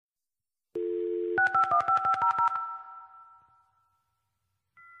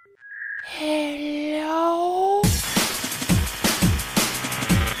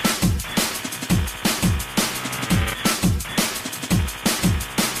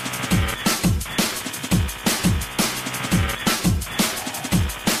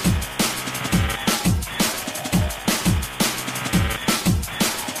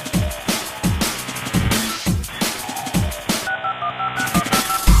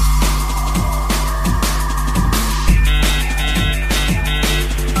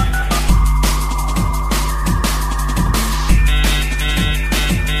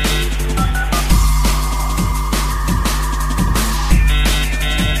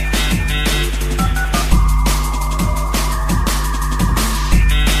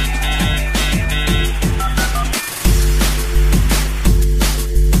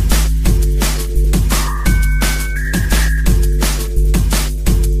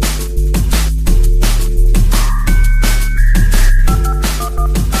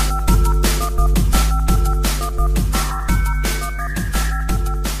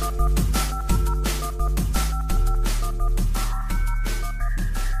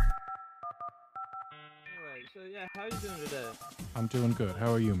Yeah, how you doing today? I'm doing good.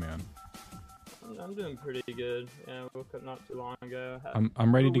 How are you, man? I'm doing pretty good. Yeah, I woke up not too long ago. I'm Have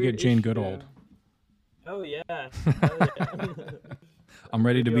ready a to weird get Jane issue. Goodall. Oh yeah, hell yeah. I'm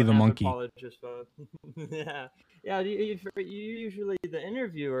ready to be Radio the monkey. anthropologist, folks. Yeah, yeah. You usually the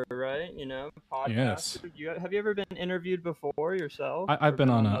interviewer, right? You know, podcaster. Yes. Have you ever been interviewed before yourself, I've or been been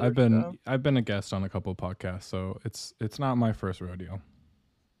on on a another show? I've been a guest on a couple podcasts, so it's not my first rodeo.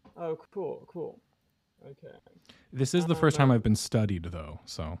 Oh, cool, cool. Okay. This is the first Um, time uh, I've been studied though,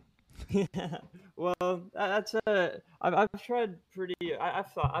 so Yeah, well, that's a. I've tried pretty.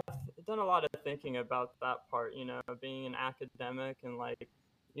 I've thought I've done a lot of thinking about that part. You know, being an academic and like,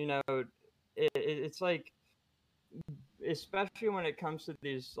 you know, it's like, especially when it comes to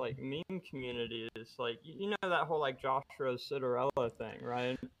these like meme communities, like you know that whole like Joshua Citarella thing,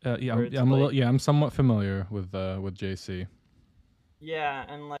 right? Where it's like, I'm somewhat familiar with JC. yeah,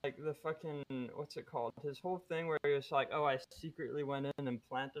 and like the fucking what's it called? His whole thing where he was like, "Oh, I secretly went in and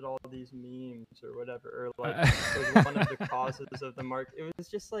planted all these memes or whatever," or like was one of the causes of the market. It was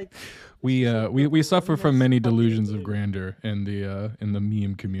just like it's we just uh like the we suffer from lamest many fucking delusions of thing. grandeur in the meme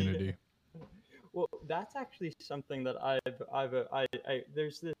Yeah. community. Well, that's actually something that I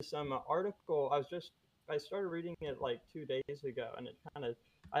there's this article I started reading it like 2 days ago, and it kind of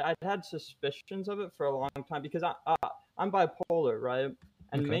I'd had suspicions of it for a long time because I'm bipolar, right?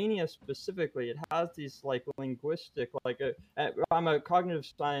 And Okay. mania specifically, it has these like linguistic I'm a cognitive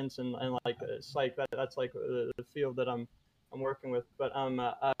science and like psych that's like the field that I'm working with, but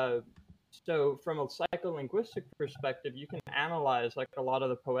so from a psycholinguistic perspective, you can analyze like a lot of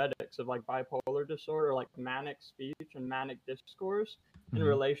the poetics of like bipolar disorder, like manic speech and manic discourse in Hmm.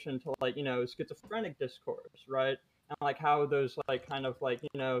 relation to like, you know, schizophrenic discourse, right? And like how those like kind of like, you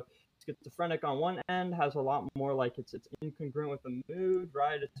know, schizophrenic on one end has a lot more like it's incongruent with the mood,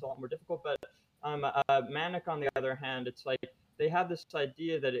 right? It's a lot more difficult, but manic on the other hand, it's like they have this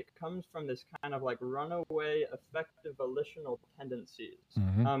idea that it comes from this kind of like runaway affective volitional tendencies,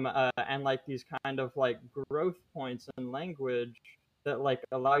 Hmm. and like these kind of like growth points in language that like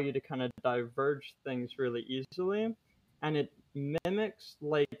allow you to kind of diverge things really easily, and it mimics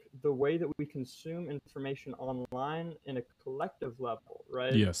like the way that we consume information online in a collective level,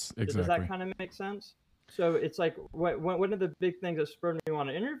 right? Yes, Does that exactly. kind of make sense? So it's like one of the big things that spurred me to want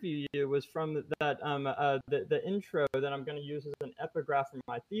to interview you was from the intro that I'm going to use as an epigraph for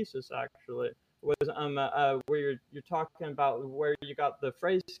my thesis actually was where you're talking about where you got the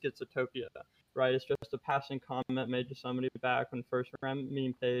phrase schizotopia, right? It's just a passing comment made to somebody back on first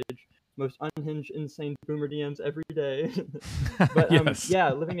meme page. Most unhinged, insane boomer DMs every day. But Yes.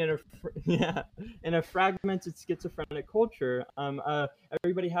 yeah, living in a yeah in a fragmented schizophrenic culture,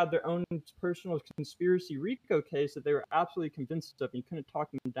 everybody had their own personal conspiracy RICO case that they were absolutely convinced of, and you couldn't talk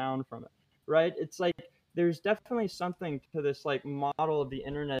them down from it, right? It's like there's definitely something to this like model of the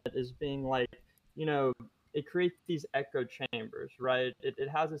internet as being like, you know, it creates these echo chambers, right? It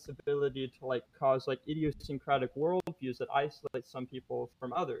has this ability to like cause like idiosyncratic worldviews that isolate some people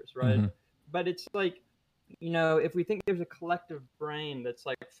from others, right? Hmm. But it's like, you know, if we think there's a collective brain that's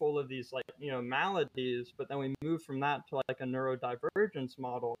like full of these like, you know, maladies, but then we move from that to like a neurodivergence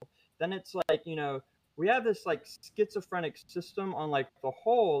model, then it's like, you know, we have this like schizophrenic system on like the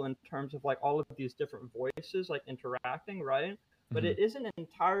whole in terms of like all of these different voices like interacting, right? But Hmm. it isn't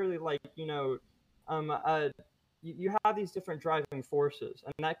entirely like, you know, um uh you have these different driving forces,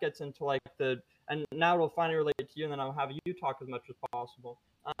 and that gets into like the, and now it'll finally relate to you, and then I'll have you talk as much as possible.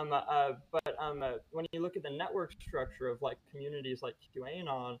 When you look at the network structure of like communities like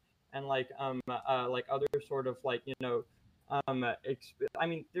QAnon and like other sort of like, you know, I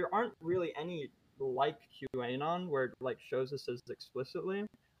mean there aren't really any like QAnon where it like shows this as explicitly,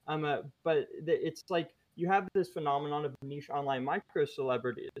 but it's like you have this phenomenon of niche online micro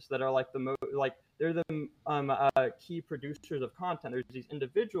celebrities that are like like they're the key producers of content. There's these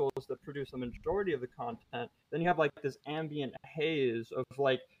individuals that produce the majority of the content. Then you have like this ambient haze of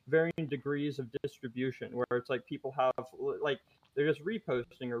like varying degrees of distribution, where it's like people have like they're just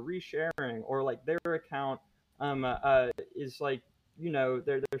reposting or resharing, or like their account is like, you know,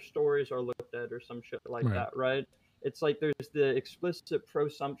 their stories are looked at or some shit like Right. that, right? It's like there's the explicit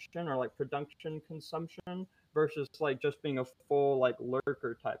prosumption or like production consumption versus like just being a full like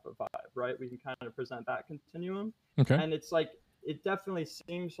lurker type of vibe, right? We can kind of present that continuum, Okay. and it's like it definitely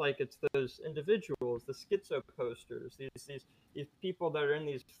seems like it's those individuals, the schizo posters, these people that are in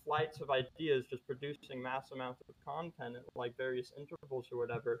these flights of ideas, just producing mass amounts of content at like various intervals or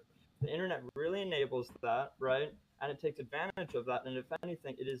whatever. The internet really enables that, right? And it takes advantage of that. And if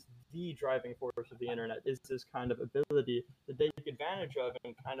anything, it is the driving force of the internet is this kind of ability to take advantage of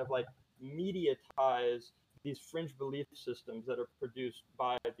and kind of like mediatize these fringe belief systems that are produced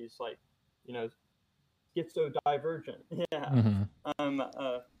by these like, you know, schizo-divergent. Yeah. Hmm. Um.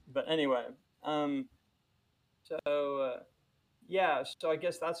 But anyway. Um. So. Yeah. So I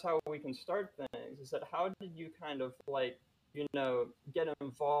guess that's how we can start things. Is that how did you kind of like, get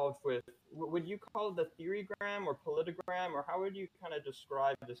involved with? Would you call it the theorygram or politogram, or how would you kind of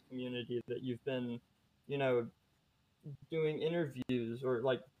describe this community that you've been, you know, doing interviews or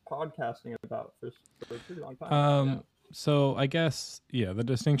like podcasting about for a pretty long time? Yeah. Um, so I guess, yeah, the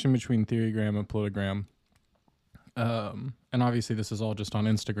distinction between theorygram and politogram, and obviously this is all just on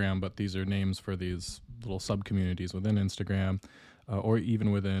Instagram, but these are names for these little sub communities within Instagram, or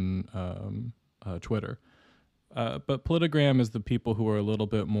even within Twitter. But politogram is the people who are a little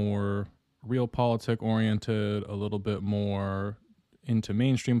bit more realpolitik oriented, a little bit more into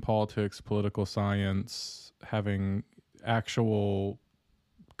mainstream politics, political science, having actual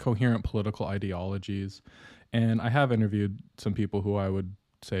coherent political ideologies. And I have interviewed some people who I would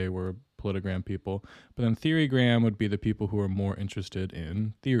say were politogram people, but then theorygram would be the people who are more interested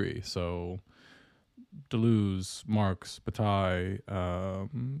in theory. So Deleuze, Marx, Bataille,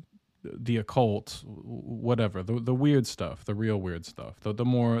 the occult, whatever, the weird stuff, the real weird stuff, the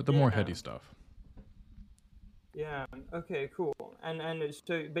more Yeah. heady stuff. Yeah. Okay. Cool. And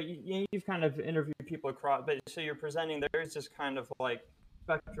so, but you've kind of interviewed people across. But so you're presenting there's this kind of like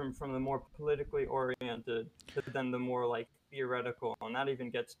spectrum from the more politically oriented to then the more like theoretical, and that even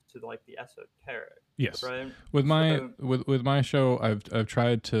gets to like the esoteric, Yes, right? with my So. with my show, I've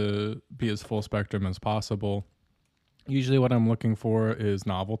tried to be as full spectrum as possible. Usually, what I'm looking for is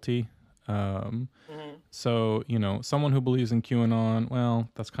novelty. Um, Mhm. So, someone who believes in QAnon, well,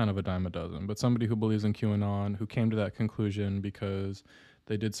 that's kind of a dime a dozen. But somebody who believes in QAnon, who came to that conclusion because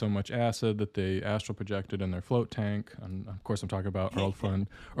they did so much acid that they astral projected in their float tank. And of course, I'm talking about our old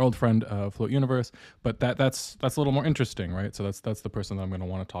friend, Float Universe. But that's a little more interesting, right? So that's the person that I'm going to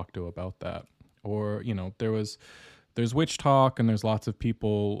want to talk to about that. Or there's witch talk, and there's lots of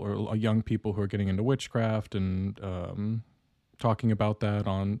people or young people who are getting into witchcraft and talking about that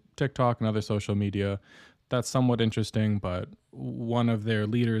on TikTok and other social media. That's somewhat interesting, but one of their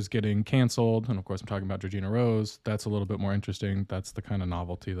leaders getting canceled, and of course I'm talking about Georgina Rose, that's a little bit more interesting. That's the kind of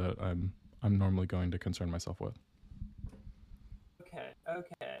novelty that I'm normally going to concern myself with. Okay,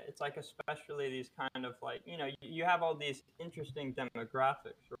 okay. It's like especially these kind of like, you have all these interesting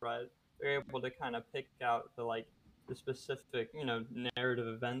demographics, right? They're able to kind of pick out the specific, narrative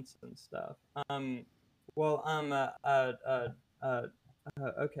events and stuff. Well, uh,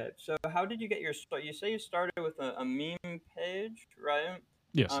 okay. So how did you get your start? You say you started with a meme page, right?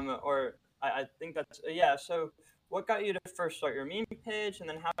 Yes. Or I think that's, yeah. So what got you to first start your meme page, and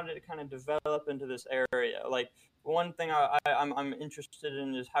then how did it kind of develop into this area? Like, one thing I'm interested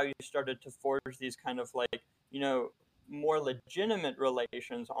in is how you started to forge these kind of like, more legitimate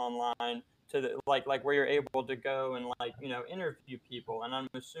relations online to the like where you're able to go and like, interview people. And I'm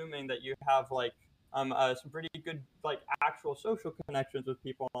assuming that you have like some pretty good like actual social connections with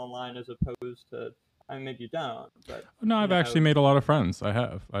people online as opposed to, I mean, maybe you don't, but No, I've actually made a lot of friends.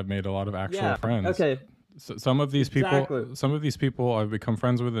 I've made a lot of actual yeah. friends. Okay. So Exactly. some of these people I've become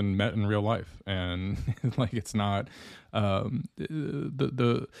friends with and met in real life, and like it's not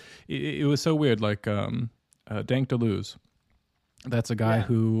it was so weird. Like Dank Deleuze, that's a guy Yeah.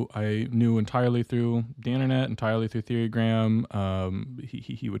 who I knew entirely through the internet, entirely through Theorygram.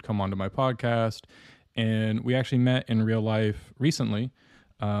 He would come onto my podcast, and we actually met in real life recently,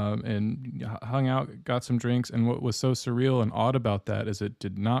 and hung out, got some drinks. And what was so surreal and odd about that is it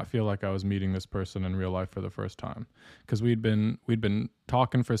did not feel like I was meeting this person in real life for the first time, because we'd been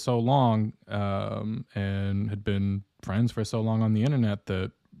talking for so long, and had been friends for so long on the internet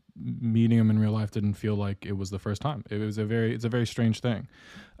that meeting him in real life didn't feel like it was the first time. It's a very strange thing.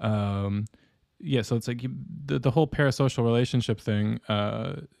 Yeah, so it's like the whole parasocial relationship thing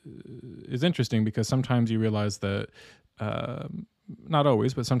is interesting, because sometimes you realize that, not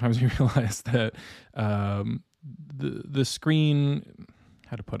always, but sometimes you realize that the screen,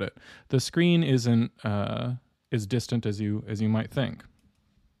 how to put it, the screen isn't as distant as you might think.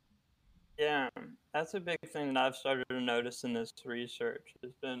 Yeah, that's a big thing that I've started to notice in this research.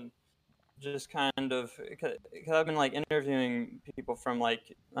 Has been just kind of because I've been like interviewing people from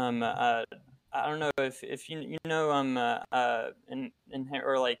like I don't know if you know in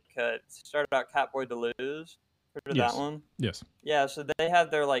or like started out Catboy Deleuze. Heard of that Yes, one? yes, Yeah, so they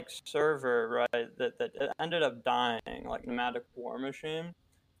had their like server, right, that ended up dying, like Nomadic War Machine.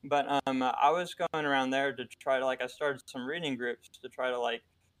 But I was going around there to try to like I started some reading groups to try to like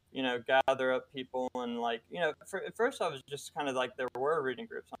gather up people and like, at first I was just kind of like, there were reading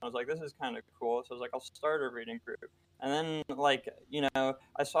groups. And I was like, this is kind of cool. So I was like, I'll start a reading group. And then like,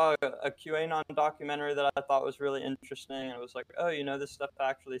 I saw a QAnon documentary that I thought was really interesting. And it was like, oh, this stuff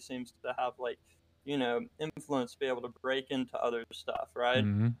actually seems to have like, influence to be able to break into other stuff, right?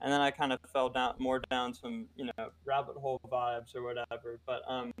 Mm-hmm. And then I kind of fell down some, rabbit hole vibes or whatever. But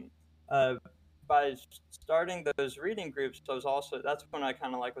uh, by starting those reading groups, that's when I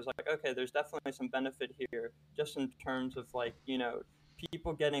kind of like was like, okay, there's definitely some benefit here, just in terms of like,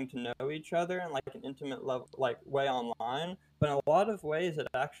 people getting to know each other in like an intimate level, like way online. But in a lot of ways, it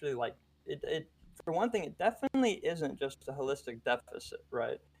actually like it for one thing, it definitely isn't just a holistic deficit,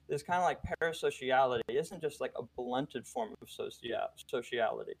 right? This kind of like parasociality isn't just like a blunted form of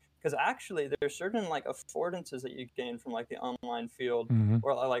sociality, because actually there's certain like affordances that you gain from like the online field Mm-hmm.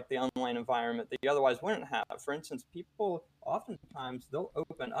 or like the online environment that you otherwise wouldn't have. For instance, people oftentimes they'll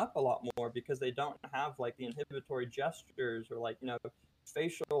open up a lot more because they don't have like the inhibitory gestures or like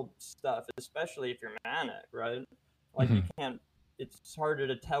facial stuff, especially if you're manic, right? Like you Mm-hmm. can't. It's harder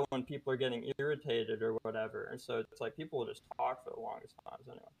to tell when people are getting irritated or whatever, and so it's like people will just talk for the longest times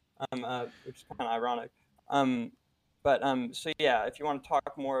anyway. Which is kind of ironic. Um, so yeah, if you want to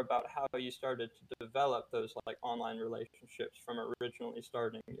talk more about how you started to develop those like online relationships from originally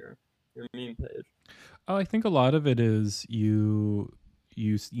starting your meme page. Oh, I think a lot of it is you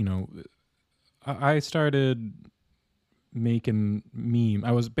know, I started making meme.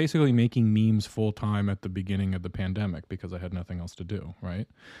 I was basically making memes full time at the beginning of the pandemic because I had nothing else to do, right?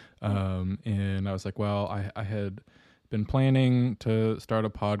 And I was like, well, I had been planning to start a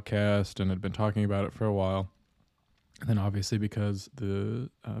podcast and had been talking about it for a while. And then obviously because the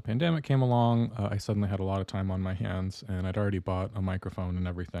pandemic came along, I suddenly had a lot of time on my hands and I'd already bought a microphone and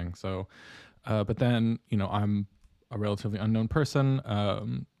everything. So, but then, I'm a relatively unknown person.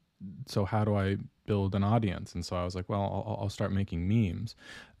 So how do I build an audience? And so I was like, well, I'll start making memes.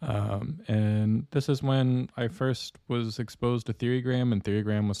 And this is when I first was exposed to Theorygram, and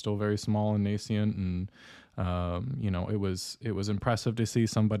Theorygram was still very small and nascent. And, it was impressive to see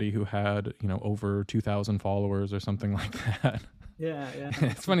somebody who had, over 2,000 followers or something like that. Yeah, yeah.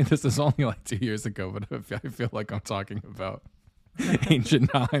 It's funny, this is only like 2 years ago, but I feel like I'm talking about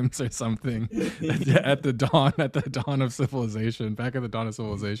ancient times or something. At the dawn of civilization, back at the dawn of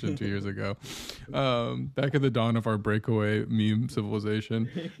civilization 2 years ago, back at the dawn of our breakaway meme civilization.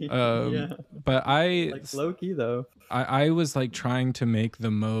 Yeah. But Like low key though. I was like trying to make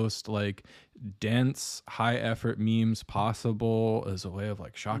the most like dense, high effort memes possible as a way of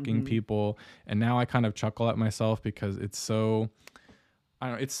like shocking people. And now I kind of chuckle at myself because it's so, I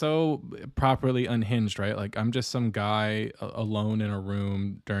don't know, it's so properly unhinged, right? Like I'm just some guy alone in a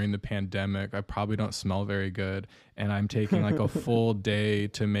room during the pandemic. I probably don't smell very good, and I'm taking like a full day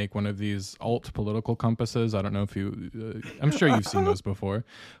to make one of these alt political compasses. I don't know if you, I'm sure you've seen those before,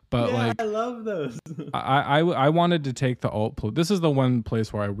 but Yeah, like I love those. I wanted to take the alt. This is the one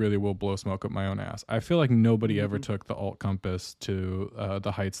place where I really will blow smoke up my own ass. I feel like nobody ever took the alt compass to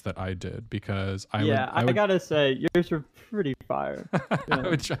the heights that I did, because I would gotta say yours were pretty fire. I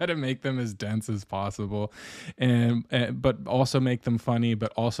would try to make them as dense as possible, and but also make them funny,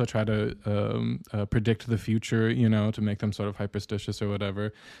 but also try to predict the future, to make them sort of hyperstitious or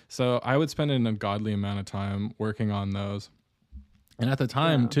whatever. So I would spend an ungodly amount of time working on those. And at the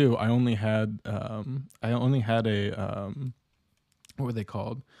time too, I only had a what were they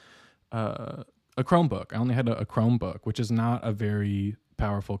called? A Chromebook. I only had a Chromebook, which is not a very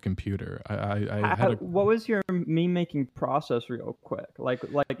powerful computer. I had a, What was your meme making process, real quick?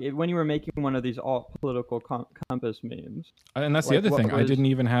 When you were making one of these alt political compass memes. and that's the Like, other what thing. I was- didn't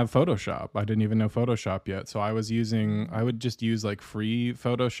even have Photoshop. I didn't even know Photoshop yet. So I would just use like free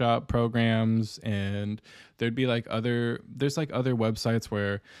Photoshop programs, and there's like other websites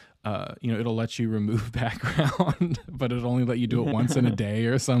where it'll let you remove background, but it'll only let you do it once in a day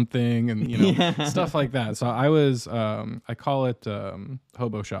or something, and stuff like that. So I call it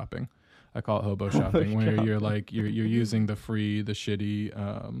hobo shopping. I call it hobo shopping, where you're like you're using the shitty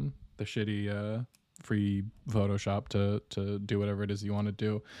free Photoshop to do whatever it is you want to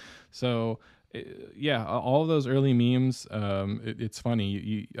do. So yeah, all of those early memes. It's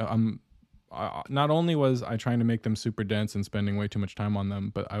funny. Not only was I trying to make them super dense and spending way too much time on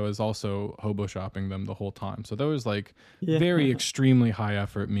them, but I was also hobo shopping them the whole time. So there was like very extremely high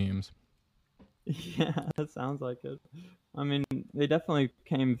effort memes. Yeah, that sounds like it. I mean, they definitely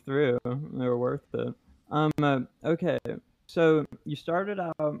came through. They were worth it. Okay. So you started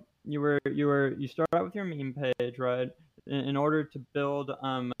out. You started out with your meme page, right? In order to build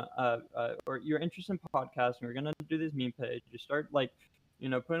or you're interested in podcasting, you're gonna do this meme page. You start like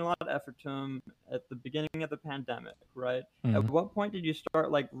putting a lot of effort to them at the beginning of the pandemic, right? At Mhm. what point did you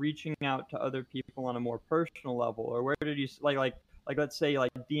start like reaching out to other people on a more personal level, or where did you like let's say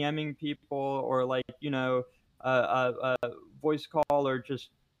like DMing people, or like voice call, or just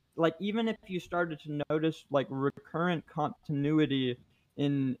like even if you started to notice like recurrent continuity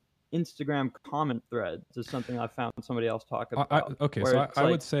in Instagram comment threads is something I found somebody else talk about, Okay, where so it's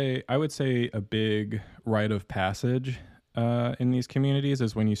like, I would say a big rite of passage in these communities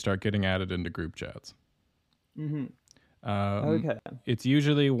is when you start getting added into group chats. mm-hmm, Um, okay, it's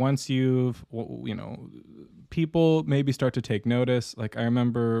usually once people maybe start to take notice. Like I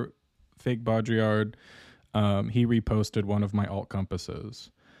remember Fake Baudrillard, he reposted one of my alt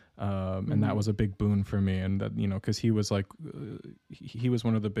compasses. And that mm-hmm, was a big boon for me. And that, because he was like, he was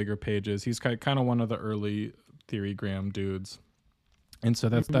one of the bigger pages. He's kind of one of the early Theorygram dudes. And so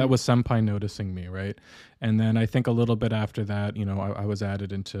that mm-hmm. was Senpai noticing me, right? And then I think a little bit after that, I was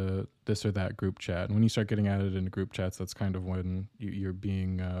added into this or that group chat. And when you start getting added into group chats, that's kind of when you're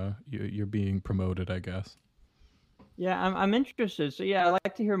being promoted, I guess. Yeah, I'm interested. So yeah, I'd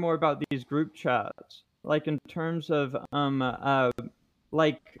like to hear more about these group chats. Like in terms of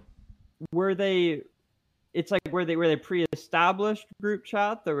like were they it's like were they pre-established group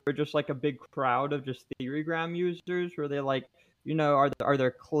chat that were just like a big crowd of just Theorygram users? Were they like, are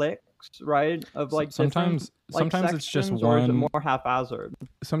there cliques, right, of So like different like sometimes it's just sections, or is it one. more haphazard?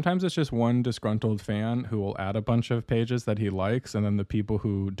 Sometimes it's just one disgruntled fan who will add a bunch of pages that he likes, and then the people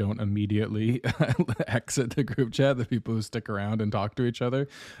who don't immediately exit the group chat, the people who stick around and talk to each other,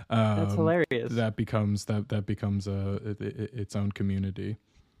 That's hilarious. that becomes its own community.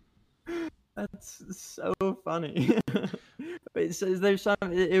 That's so funny. Wait, so is there some?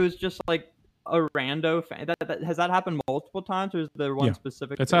 It was just like a rando fan. That has that happened multiple times, or is there one Yeah.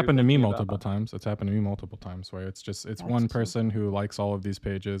 specific It's that you're happened to me thinking multiple about? times. It's happened to me multiple times where it's one That's so person who likes all of these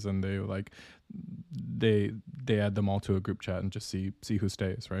pages, and they like they add them all to a group chat and just see who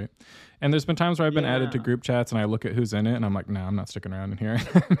stays, right? And there's been times where I've been added to yeah, group chats and I look at who's in it and I'm like, nah, I'm not sticking around in here.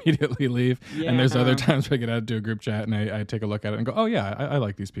 Immediately leave. And there's other yeah. times where I get added to a group chat and I take a look at it and go, oh yeah, I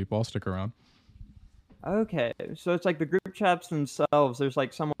like these people. I'll stick around. Okay, so it's like the group chats themselves. There's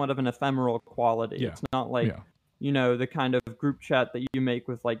like somewhat of an ephemeral quality. Yeah. It's not like Yeah. the kind of group chat that you make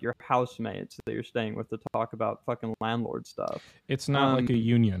with like your housemates that you're staying with to talk about fucking landlord stuff. It's not Um, like a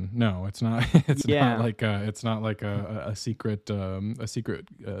union. No, it's not. yeah. It's not like a secret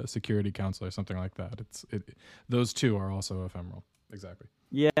security council or something like that. Those two are also ephemeral. Exactly.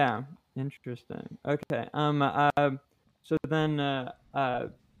 Yeah, interesting. Okay. So then,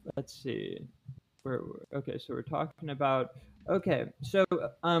 let's see. Okay, so we're talking about. Okay, so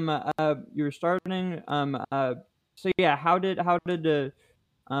you were starting. So yeah,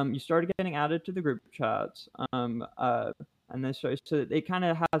 you started getting added to the group chats. And then so it kind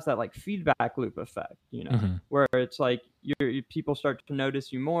of has that like feedback loop effect, Hmm. where it's like people start to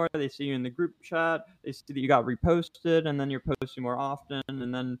notice you more. They see you in the group chat. They see that you got reposted, and then you're posting more often.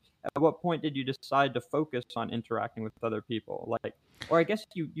 And then, at what point did you decide to focus on interacting with other people? Like, or I guess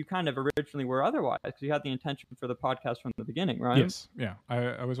you kind of originally were otherwise because you had the intention for the podcast from the beginning, right? Yes. Yeah.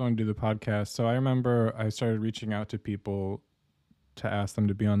 I always wanted to do the podcast. So I remember I started reaching out to people to ask them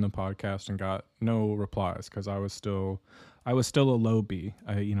to be on the podcast and got no replies because I was still a low B.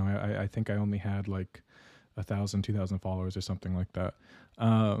 I think I only had like 1,000, 2,000 followers or something like that.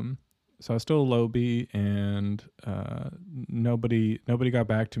 So I was still a low B, and nobody got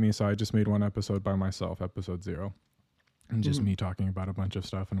back to me. So I just made one episode by myself, episode 0, and just Mm-hmm. me talking about a bunch of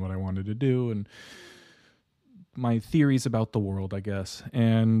stuff and what I wanted to do and my theories about the world, I guess.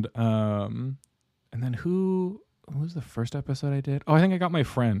 And then who was the first episode I did? Oh, I think I got my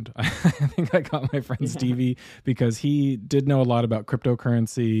friend. I think I got my friend Yeah. Stevie because he did know a lot about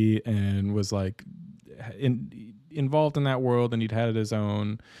cryptocurrency and was like involved in that world, and he'd had his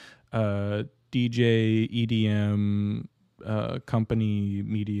own DJ EDM company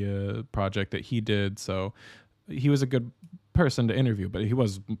media project that he did. So he was a good person to interview, but he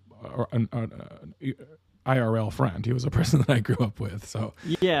was an IRL friend. He was a person that I grew up with. So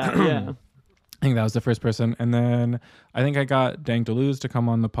Yeah, yeah. I think that was the first person. And then I think I got Dank Deleuze to come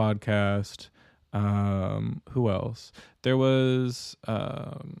on the podcast. Who else? There was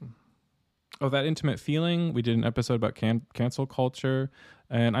that Intimate Feeling. We did an episode about cancel culture.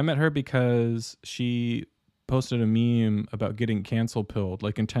 And I met her because she posted a meme about getting cancel pilled,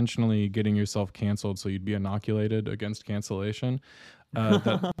 like intentionally getting yourself canceled so you'd be inoculated against cancellation.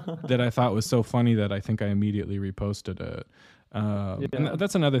 That I thought was so funny that I think I immediately reposted it. And Yeah.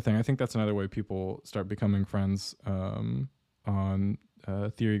 that's another thing. I think that's another way people start becoming friends on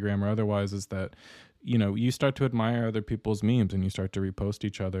Theorygram or otherwise, is that you start to admire other people's memes and you start to repost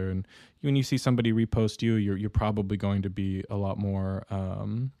each other. And when you see somebody repost you, you're probably going to be a lot more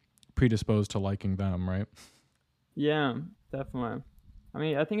predisposed to liking them, right? Yeah, definitely. I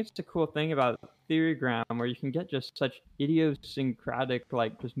mean, I think it's a cool thing about Theorygram where you can get just such idiosyncratic,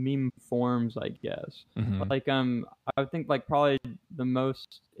 like just meme forms, I guess. Hmm. Like, I would think like probably the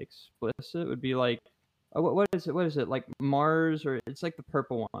most explicit would be like, what is it? What is it? Like Mars, or it's like the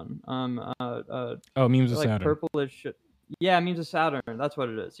purple one. Oh, memes They're of like Saturn. purplish. Yeah, memes of Saturn. That's what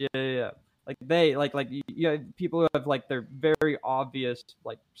it is. Yeah, yeah, yeah. Like they like you have people who have like their very obvious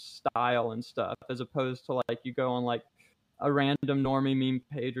like style and stuff, as opposed to like you go on like a random normie meme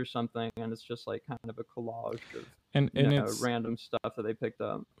page or something, and it's just like kind of a collage of And it's, random stuff that they picked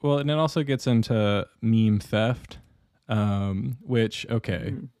up. well, and it also gets into meme theft, which,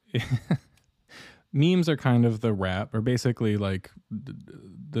 okay. Mm. Memes are kind of the rap, or basically like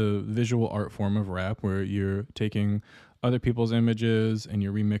the visual art form of rap, where you're taking other people's images and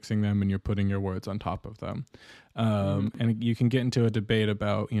you're remixing them and you're putting your words on top of them. And you can get into a debate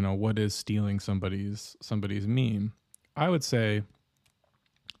about, what is stealing somebody's meme. I would say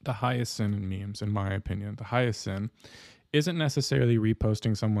the highest sin in memes, in my opinion, the highest sin isn't necessarily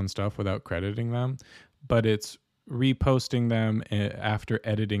reposting someone's stuff without crediting them, but it's reposting them after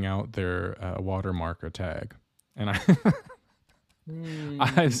editing out their watermark or tag. And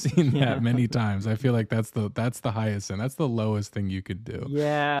I've seen Yeah. that many times. I feel like that's the highest sin. That's the lowest thing you could do.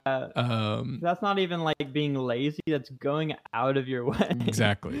 Yeah. Um, That's not even like being lazy. That's going out of your way.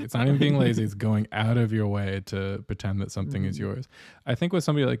 exactly. It's not even being lazy. It's going out of your way to pretend that something is yours. I think with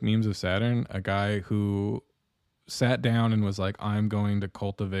somebody like Memes of Saturn, a guy who sat down and was like, I'm going to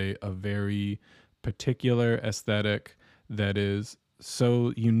cultivate a very particular aesthetic that is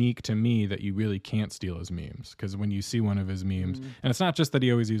so unique to me that you really can't steal his memes. Because when you see one of his memes, and it's not just that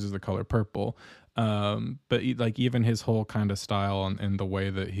he always uses the color purple, but like even his whole kind of style and the way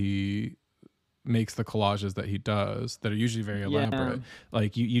that he makes the collages that he does, that are usually very elaborate,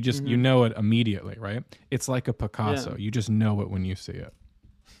 like you just you know it immediately, right? It's like a Picasso. You just know it when you see it.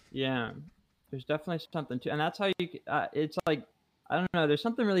 Yeah, there's definitely something to, and that's how you. It's like, I don't know. There's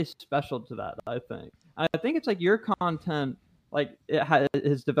something really special to that. I think it's like your content, like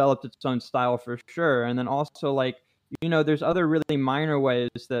has developed its own style for sure, and then also like there's other really minor ways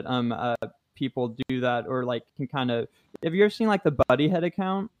that people do that, or like can kind of. Have you ever seen like the Buddy Head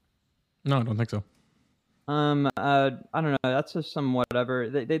account? No, I don't think so. I don't know. That's just some whatever.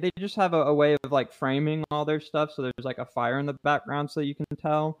 They just have a way of like framing all their stuff, so there's like a fire in the background, so you can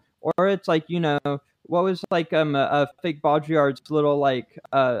tell. Or it's like what was like a fake Baudrillard's little like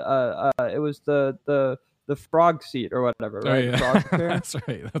it was the frog seat or whatever, Oh right? yeah, Frog chair. that's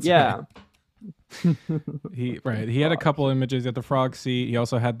right. That's Yeah. right. He had a couple images at the frog seat. He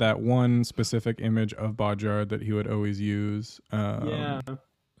also had that one specific image of Baudrillard that he would always use. Yeah.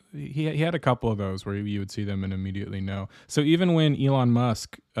 He had a couple of those where you would see them and immediately know. So even when Elon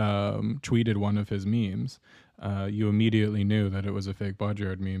Musk tweeted one of his memes, you immediately knew that it was a fake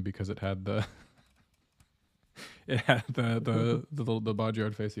Baudrillard meme because it had the the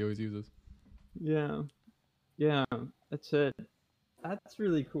Baudrillard face he always uses. Yeah. Yeah. That's it. That's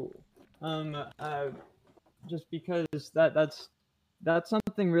really cool. Just because that's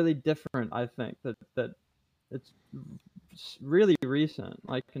something really different. I think that it's really recent,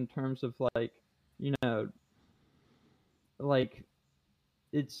 like in terms of like you know like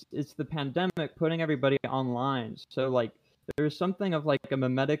it's the pandemic putting everybody online, so like there's something of like a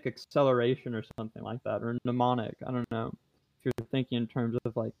mimetic acceleration or something like that, or mnemonic. I don't know if you're thinking in terms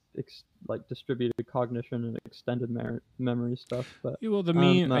of like like distributed cognition and extended memory stuff, but Yeah, well, the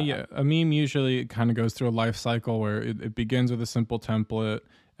meme, a meme usually kind of goes through a life cycle where it begins with a simple template.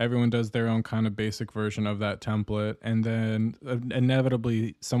 Everyone does their own kind of basic version of that template, and then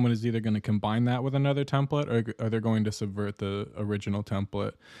inevitably someone is either going to combine that with another template, or they're going to subvert the original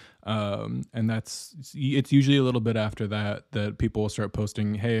template. And it's usually a little bit after that people will start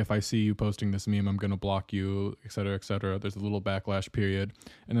posting, hey, if I see you posting this meme, I'm going to block you, et cetera, et cetera. There's a little backlash period,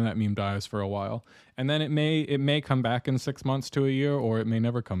 and then that meme dies for a while, and then it may come back in 6 months to a year, or it may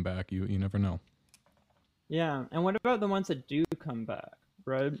never come back. You never know. yeah. And what about the ones that do come back,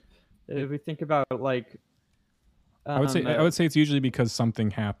 right? If we think about like I would say it's usually because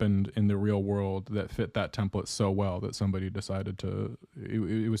something happened in the real world that fit that template so well that somebody decided to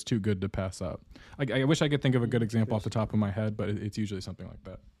it was too good to pass up. I wish I could think of a good example off the top of my head, but it's usually something like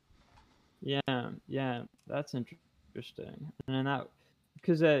that. Yeah, that's interesting. And then that,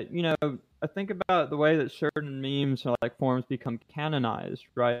 because I think about the way that certain memes or like forms become canonized,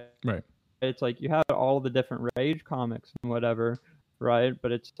 right? Right. It's like you have all the different Rage comics and whatever, right?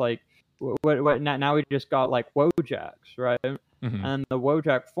 But it's like what now we just got like Wojaks, right? Hmm. And the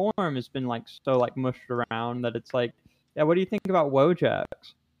Wojak form has been like so like mushed around that it's like, yeah, what do you think about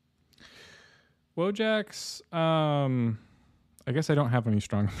Wojaks? Wojaks, I guess I don't have any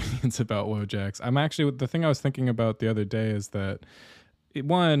strong opinions about Wojaks. I'm actually, the thing I was thinking about the other day is that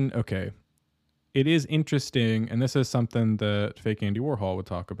okay, it is interesting, and this is something that fake Andy Warhol would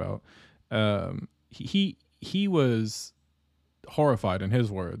talk about. He was horrified in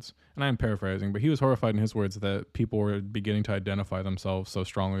his words, and I'm paraphrasing, but he was horrified in his words that people were beginning to identify themselves so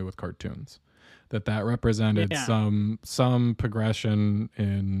strongly with cartoons, that represented Yeah. some progression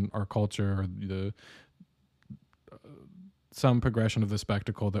in our culture, or some progression of the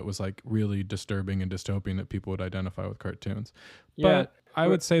spectacle that was like really disturbing and dystopian, that people would identify with cartoons. Yeah. But I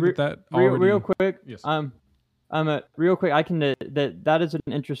would say that Real already, quick, yes. real quick, I can that is an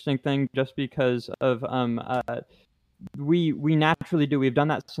interesting thing just because of we naturally do. We've done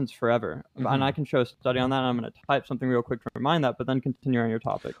that since forever, and I can show a study on that. And I'm going to type something real quick to remind that, but then continue on your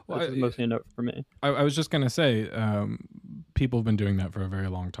topic. Well, This is mostly a note for me. I was just gonna say, people have been doing that for a very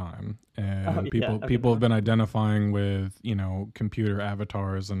long time, and Yeah, people have been identifying with, you know, computer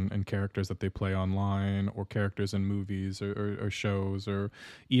avatars and characters that they play online, or characters in movies, or shows, or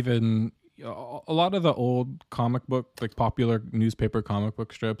even a lot of the old comic book, like popular newspaper comic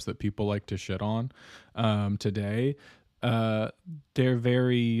book strips that people like to shit on today. They're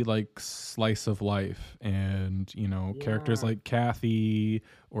very like slice of life, and, you know, characters Yeah. like Kathy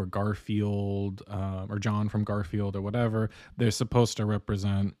or Garfield, or John from Garfield or whatever, they're supposed to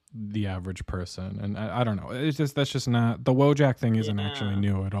represent the average person. And I don't know, it's just, that's just not, the Wojak thing isn't actually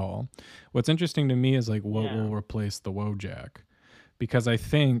Yeah. new at all. What's interesting to me is like what Yeah. will replace the Wojak, because I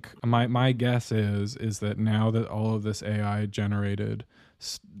think my guess is that now that all of this AI generated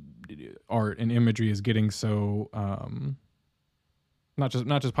art and imagery is getting so not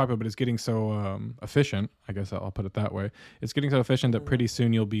just popular, but it's getting so efficient. I guess I'll put it that way. It's getting so efficient that pretty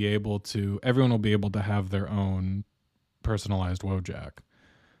soon everyone will be able to have their own personalized Wojak.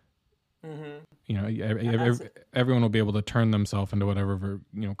 You know, everyone will be able to turn themselves into whatever,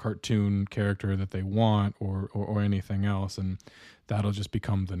 you know, cartoon character that they want, or anything else, and that'll just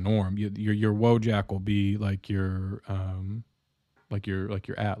become the norm. Your Wojak will be like your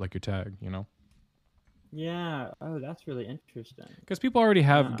tag, you know. Yeah. Oh, that's really interesting. Because people already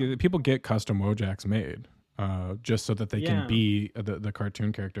have, Yeah. people get custom Wojaks made, just so that they can Yeah. be the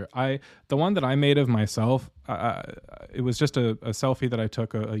cartoon character. The one that I made of myself, it was just a selfie that I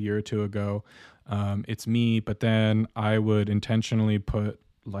took a year or two ago. It's me, but then I would intentionally put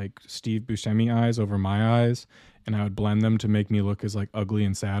like Steve Buscemi eyes over my eyes, and I would blend them to make me look as like ugly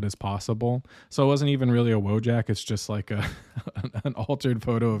and sad as possible. So it wasn't even really a Wojak. It's just like an altered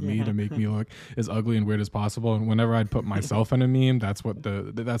photo of me to make me look as ugly and weird as possible. And whenever I'd put myself in a meme, that's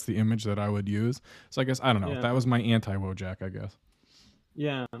the image that I would use. So I guess, I don't know. Yeah. That was my anti Wojak, I guess.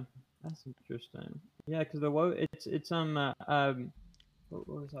 Yeah. That's interesting. Yeah, because it's what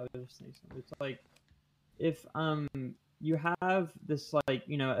was I just thinking? It's like if you have this like,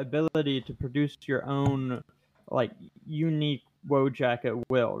 you know, ability to produce your own like unique Wojak at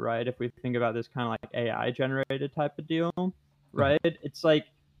will, right? If we think about this kind of like AI generated type of deal, right? It's like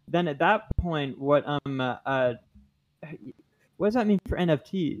then at that point, what does that mean for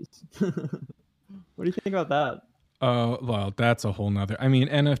NFTs? What do you think about that? Well, that's a whole nother. I mean,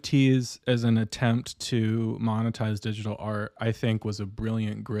 NFTs as an attempt to monetize digital art, I think, was a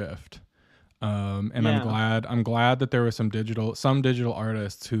brilliant grift. And Yeah. I'm glad that there were some digital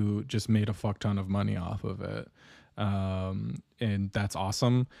artists who just made a fuck ton of money off of it. And that's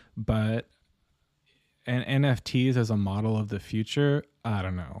awesome. But NFTs as a model of the future, I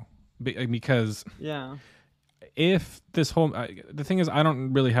don't know. Because Yeah. if this whole the thing is, I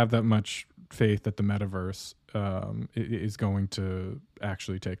don't really have that much faith that the metaverse is going to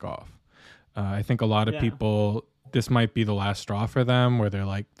actually take off. I think a lot of Yeah. people, this might be the last straw for them, where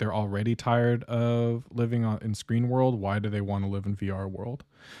they're already tired of living in screen world. Why do they want to live in VR world?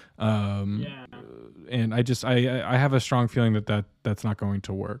 Yeah. And I have a strong feeling that's not going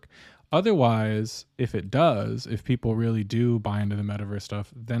to work. Otherwise, if it does, if people really do buy into the metaverse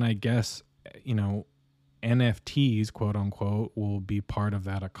stuff, then I guess, you know, NFTs, quote unquote, will be part of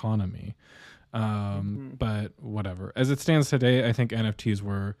that economy. But whatever. As it stands today, I think NFTs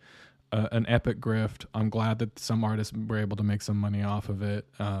were an epic grift. I'm glad that some artists were able to make some money off of it.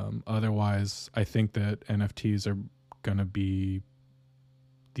 Otherwise, I think that NFTs are going to be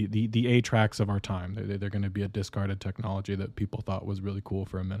the A tracks of our time. They're going to be a discarded technology that people thought was really cool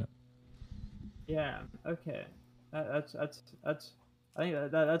for a minute. Yeah. Okay. That's I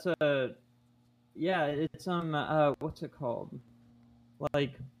think that's a yeah. It's what's it called?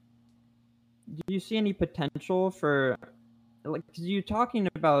 Like do you see any potential for, like, 'cause you talking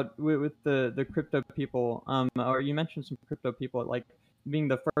about with the crypto people, or you mentioned some crypto people, like being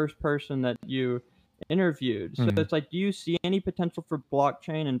the first person that you interviewed. So Hmm. it's like, do you see any potential for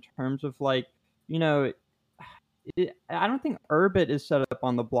blockchain in terms of like, you know, I don't think Urbit is set up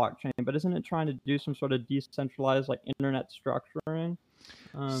on the blockchain, but isn't it trying to do some sort of decentralized like internet structuring,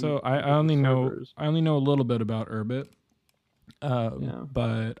 So with the servers? I only know a little bit about Urbit. Yeah.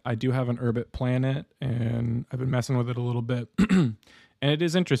 But I do have an Urbit Planet, and I've been messing with it a little bit. And it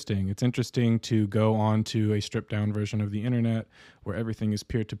is interesting. It's interesting to go on to a stripped down version of the internet where everything is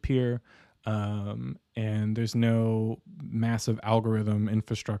peer to peer. And there's no massive algorithm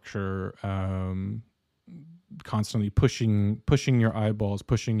infrastructure constantly pushing your eyeballs,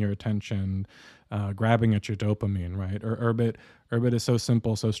 pushing your attention, grabbing at your dopamine, right? Or Urbit is so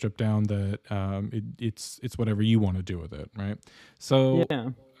simple, so stripped down that it's whatever you want to do with it, right? So Yeah.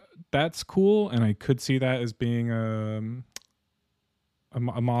 that's cool, and I could see that as being a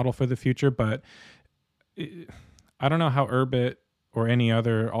model for the future. But I don't know how Urbit or any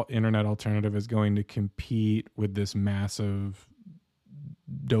other internet alternative is going to compete with this massive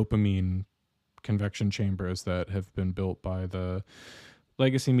dopamine convection chambers that have been built by the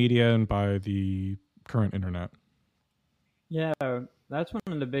legacy media and by the current internet. Yeah, that's one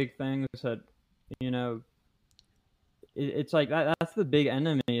of the big things that, you know, it's like that's the big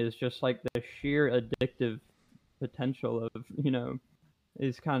enemy, is just like the sheer addictive potential of,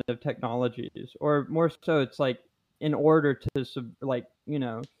 these kind of technologies. Or more so, it's like, in order to like,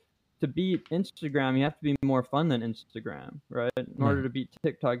 to beat Instagram, you have to be more fun than Instagram, right? In order Right. to beat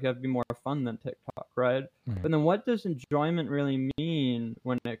TikTok, you have to be more fun than TikTok, right? Right. But then what does enjoyment really mean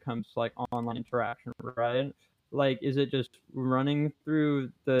when it comes to like online interaction, right? Like, is it just running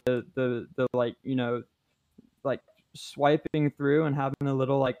through the like, like swiping through and having a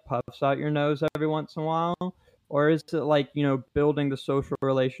little like puffs out your nose every once in a while? Or is it like, building the social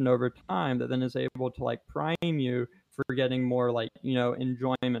relation over time that then is able to like prime you for getting more like,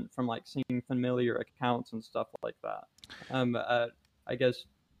 enjoyment from like seeing familiar accounts and stuff like that? I guess,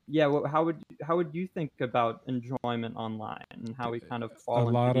 yeah. How would you think about enjoyment online and how we kind of A fall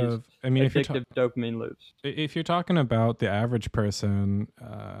into lot these of, I mean, addictive dopamine loops? if you're talking about the average person,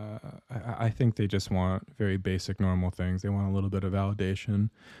 I think they just want very basic, normal things. They want a little bit of validation.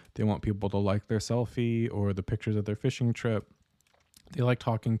 They want people to like their selfie or the pictures of their fishing trip. They like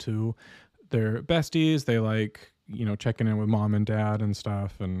talking to their besties. They like, checking in with mom and dad and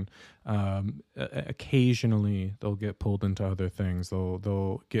stuff. And occasionally they'll get pulled into other things.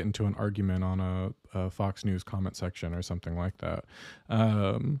 They'll get into an argument on a Fox News comment section or something like that.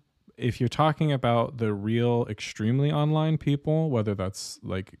 If you're talking about the real extremely online people, whether that's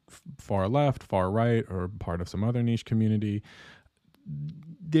like far left, far right, or part of some other niche community,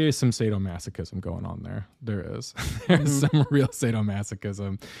 there's some sadomasochism going on there. There is. There's Mm-hmm. some real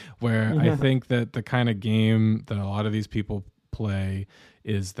sadomasochism where I Yeah. think that the kind of game that a lot of these people play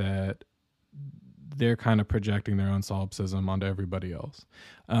is that they're kind of projecting their own solipsism onto everybody else.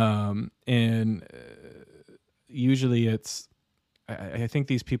 And usually I think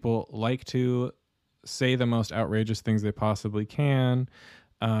these people like to say the most outrageous things they possibly can,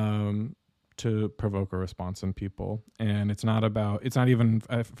 to provoke a response in people. And it's not even,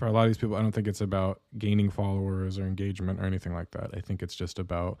 for a lot of these people, I don't think it's about gaining followers or engagement or anything like that. I think it's just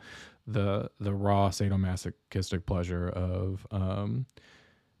about the raw sadomasochistic pleasure of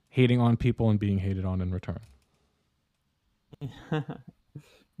hating on people and being hated on in return.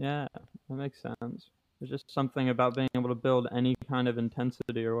 Yeah, that makes sense. There's just something about being able to build any kind of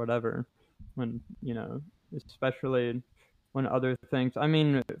intensity or whatever when, especially when other things. I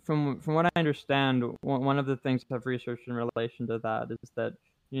mean, from what I understand, one of the things I've researched in relation to that is that,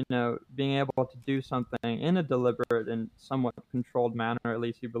 being able to do something in a deliberate and somewhat controlled manner, at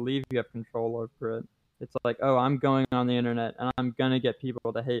least you believe you have control over it. It's like, oh, I'm going on the internet and I'm gonna get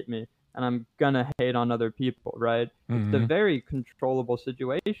people to hate me and I'm gonna hate on other people, right? It's a Mm-hmm. very controllable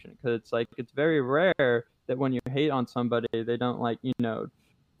situation because it's like, it's very rare that when you hate on somebody, they don't like,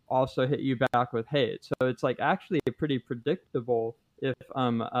 also hit you back with hate. So it's like actually pretty predictable if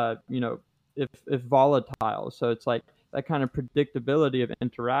if volatile. So it's like that kind of predictability of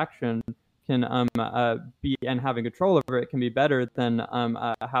interaction can be, and having control over it can be better than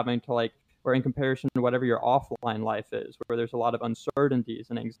having to like, or in comparison to whatever your offline life is, where there's a lot of uncertainties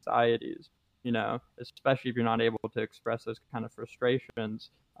and anxieties, especially if you're not able to express those kind of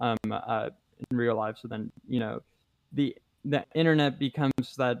frustrations in real life. So then, the the internet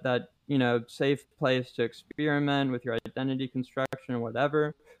becomes that safe place to experiment with your identity construction or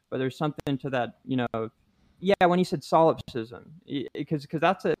whatever. But there's something to that, yeah, when you said solipsism, because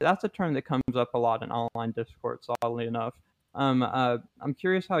that's a term that comes up a lot in online discourse, oddly enough. I'm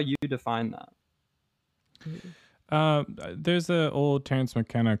curious how you define that. There's an old Terence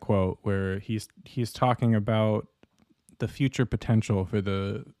McKenna quote where he's talking about the future potential for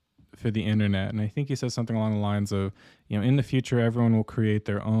the internet, and I think he says something along the lines of, in the future, everyone will create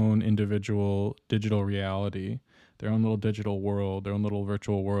their own individual digital reality, their own little digital world, their own little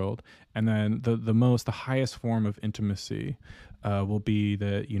virtual world, and then the highest form of intimacy will be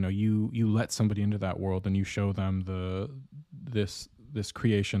that you let somebody into that world and you show them this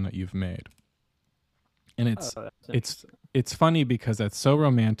creation that you've made. And it's funny because that's so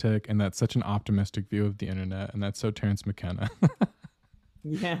romantic and that's such an optimistic view of the internet, and that's so Terence McKenna.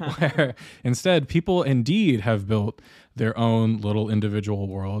 Yeah. Where instead people indeed have built their own little individual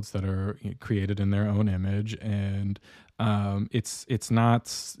worlds that are created in their own image, and it's not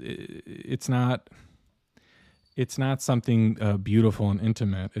something beautiful and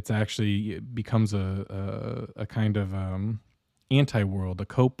intimate. It's actually, it becomes a kind of anti-world, a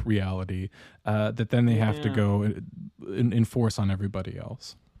cope reality that then they have to go and enforce on everybody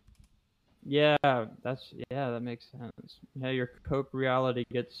else. Yeah, that makes sense. Yeah, your cope reality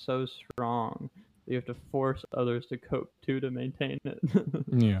gets so strong that you have to force others to cope too to maintain it.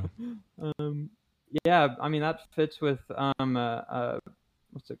 Yeah. Yeah, I mean that fits with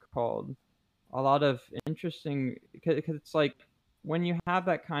what's it called? A lot of interesting, because it's like when you have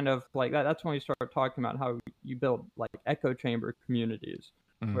that kind of like that's when we start talking about how you build like echo chamber communities,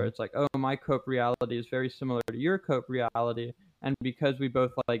 where it's like, oh, my cope reality is very similar to your cope reality, and because we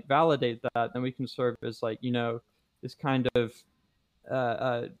both like validate that, then we can serve as like this kind of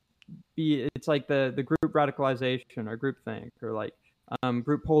uh, it's like the group radicalization or groupthink, or like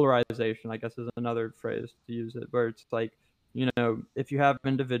group polarization, I guess is another phrase to use it, where it's like, if you have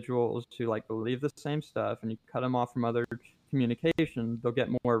individuals who like believe the same stuff and you cut them off from other communication, they'll get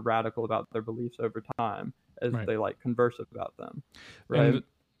more radical about their beliefs over time as Right. they like converse about them, right?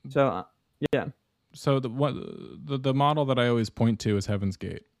 So yeah. So the model that I always point to is Heaven's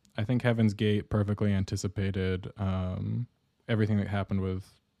Gate. I think Heaven's Gate perfectly anticipated everything that happened with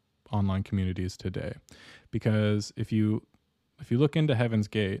online communities today, because if you look into Heaven's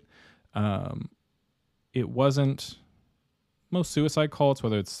Gate, it wasn't most suicide cults,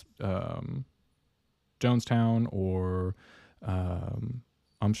 whether it's Jonestown or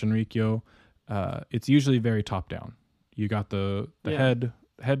Shinrikyo, it's usually very top down. You got the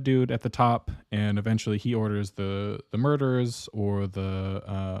head dude at the top, and eventually he orders the murders or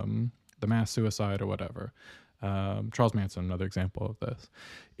the mass suicide or whatever. Charles Manson, another example of this.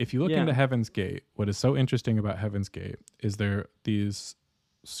 If you look into Heaven's Gate, what is so interesting about Heaven's Gate is there these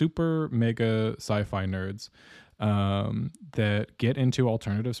super mega sci-fi nerds that get into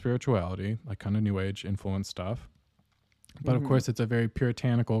alternative spirituality, like kind of New Age influence stuff. But of course, it's a very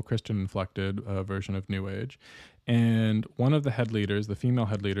puritanical, Christian-inflected version of New Age. And one of the head leaders, the female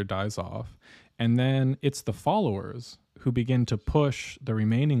head leader, dies off. And then it's the followers who begin to push the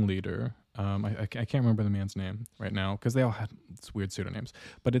remaining leader. I can't remember the man's name right now because they all had weird pseudonyms.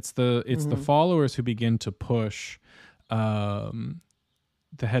 But it's the followers who begin to push the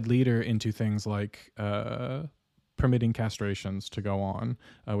head leader into things like permitting castrations to go on,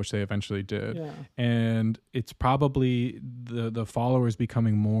 which they eventually did. Yeah. And it's probably the followers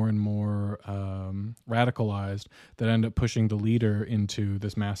becoming more and more radicalized that end up pushing the leader into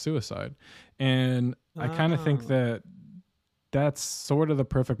this mass suicide. And I kind of think that that's sort of the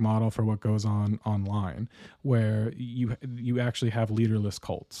perfect model for what goes on online, where you actually have leaderless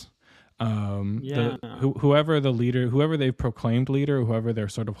cults. Whoever the leader, whoever they've proclaimed leader, whoever they're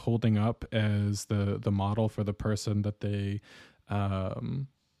sort of holding up as the model for the person that they're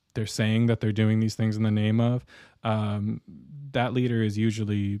saying that they're doing these things in the name of, that leader is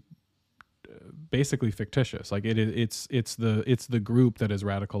usually basically fictitious. Like it's the group that is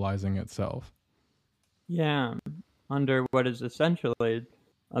radicalizing itself. Yeah, under what is essentially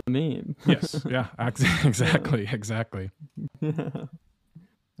a meme. Yes. Yeah. Exactly. Yeah.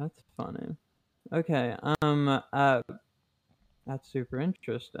 That's funny. Okay. That's super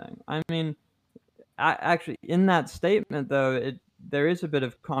interesting. I mean, actually, in that statement, though, there is a bit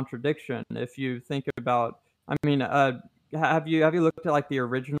of contradiction if you think about. I mean, have you looked at like the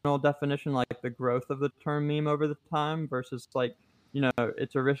original definition, like the growth of the term meme over the time versus like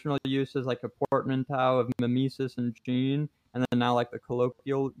its original use as like a portmanteau of mimesis and gene, and then now like the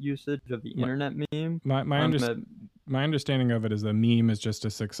colloquial usage of the internet meme. My understanding of it is the meme is just a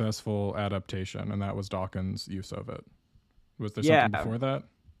successful adaptation, and that was Dawkins' use of it. Was there something before that?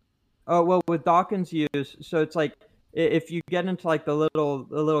 Oh, well, with Dawkins' use, so it's like if you get into like the little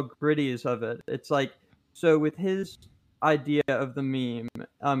gritties of it, it's like So with his idea of the meme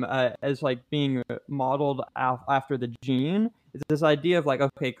as like being modeled after the gene, it's this idea of like,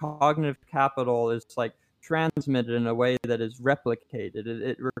 okay, cognitive capital is like transmitted in a way that is replicated.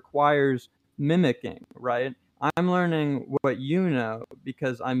 It requires mimicking, right? I'm learning what you know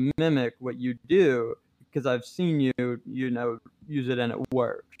because I mimic what you do because I've seen you use it and it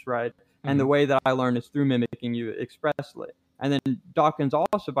works, right? And the Mhm. way that I learn is through mimicking you expressly. And then Dawkins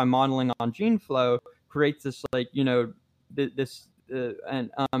also, by modeling on gene flow, creates this like this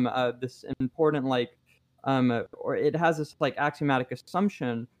and this important like or it has this like axiomatic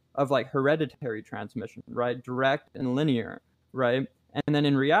assumption of like hereditary transmission, right? Direct and linear, right? And then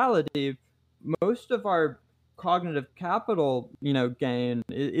in reality, most of our cognitive capital, gain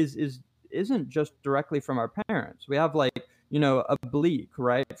is isn't just directly from our parents. We have like oblique,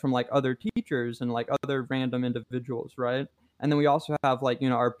 right, from like other teachers and like other random individuals, right? And then we also have like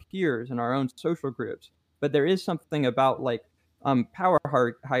our peers and our own social groups. But there is something about like power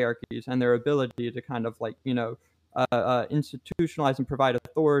hierarchies and their ability to kind of like institutionalize and provide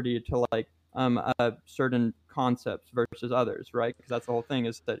authority to like certain concepts versus others, right? Because that's the whole thing,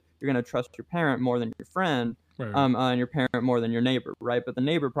 is that you're going to trust your parent more than your friend, Right. and your parent more than your neighbor, right? But the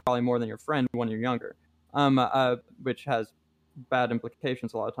neighbor probably more than your friend when you're younger, which has bad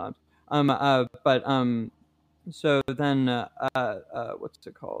implications a lot of times. But So then, what's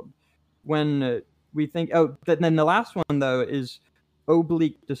it called? When we think, then the last one though is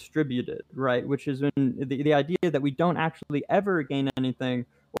oblique distributed, right? Which is when the idea that we don't actually ever gain anything,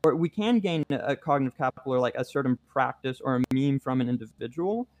 or we can gain a cognitive capital or like a certain practice or a meme from an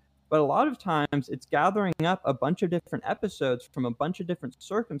individual. But a lot of times it's gathering up a bunch of different episodes from a bunch of different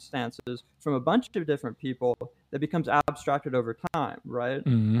circumstances from a bunch of different people that becomes abstracted over time, right?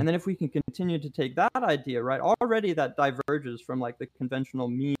 Mhm. And then if we can continue to take that idea, right, already that diverges from like the conventional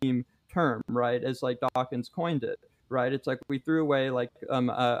meme term, right, as like Dawkins coined it, right? It's like we threw away like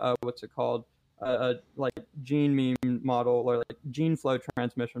what's it called? Like gene meme model or like gene flow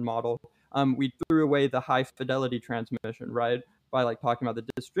transmission model. We threw away the high fidelity transmission, right, by like talking about the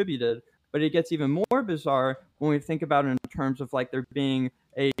distributed. But it gets even more bizarre when we think about it in terms of like there being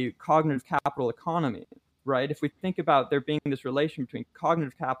a cognitive capital economy, right? If we think about there being this relation between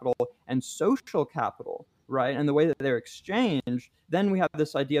cognitive capital and social capital, right, and the way that they're exchanged, then we have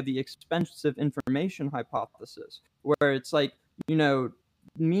this idea of the expensive information hypothesis, where it's like, you know,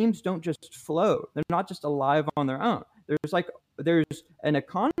 memes don't just flow. They're not just alive on their own. There's an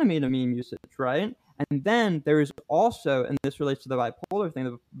economy to meme usage, right? And then there is also, and this relates to the bipolar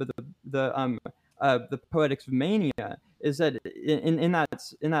thing, the poetics of mania, is that in that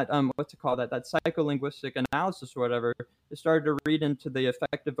what's it called, that psycholinguistic analysis or whatever, it started to read into the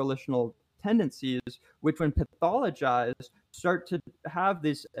affective volitional tendencies, which when pathologized start to have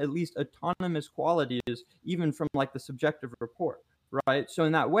these at least autonomous qualities even from like the subjective report, right? So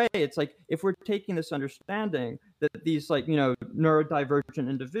in that way, it's like if we're taking this understanding that these like neurodivergent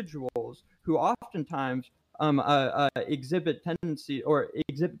individuals who oftentimes exhibit tendency or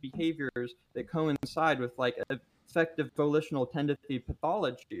exhibit behaviors that coincide with like effective volitional tendency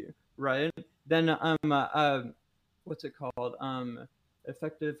pathology, right? Then what's it called?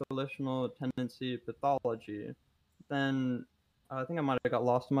 Effective volitional tendency pathology. Then I think I might have got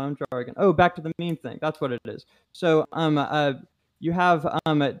lost in my own jargon. Oh, back to the meme thing. That's what it is. So you have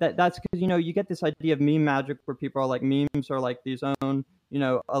that's because you get this idea of meme magic where people are like memes are like these own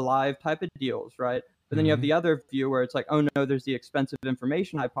alive type of deals, right? But then you have Mhm. the other view where it's like, oh no, there's the expensive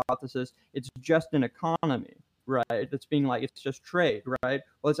information hypothesis. It's just an economy, right? It's being like it's just trade, right?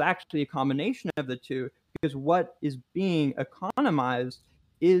 Well, it's actually a combination of the two, because what is being economized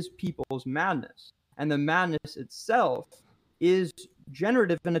is people's madness, and the madness itself is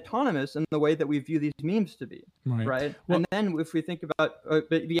generative and autonomous in the way that we view these memes to be, Right. right? Well, And then if we think about,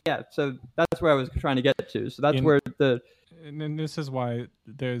 but yeah, so that's where I was trying to get to. So that's in where the and this is why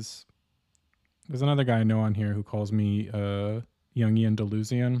there's another guy I know on here who calls me Jungian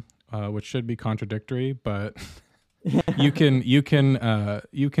delusion, which should be contradictory, but you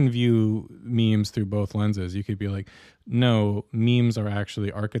can view memes through both lenses. You could be like, no, memes are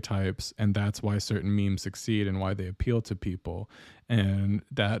actually archetypes, and that's why certain memes succeed and why they appeal to people, and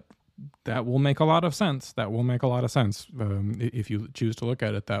that will make a lot of sense. That will make a lot of sense if you choose to look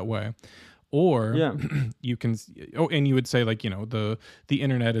at it that way. Or yeah, you can, and you would say like, the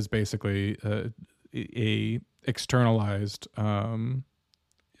internet is basically a externalized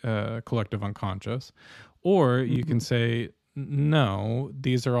collective unconscious. Or you can mhm, say, no,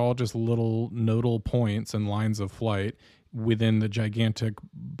 these are all just little nodal points and lines of flight within the gigantic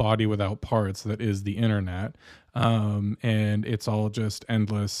body without parts that is the internet. And it's all just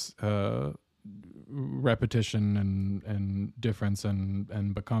endless repetition and difference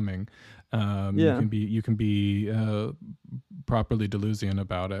and becoming. Yeah. You can be properly Deleuzian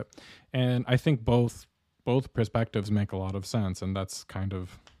about it, and I think both perspectives make a lot of sense, and that's kind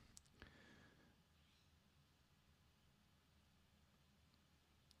of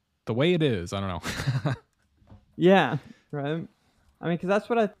the way it is. I don't know. Yeah, right. I mean, because that's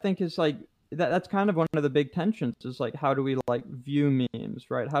what I think is like that's kind of one of the big tensions is like how do we like view memes,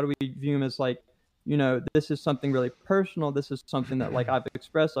 right? How do we view them as like, this is something really personal. This is something that like I've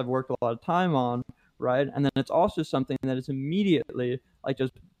expressed, I've worked a lot of time on, right? And then it's also something that is immediately like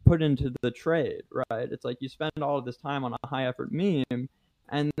just put into the trade, right? It's like you spend all of this time on a high effort meme,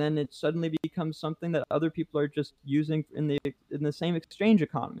 and then it suddenly becomes something that other people are just using in the same exchange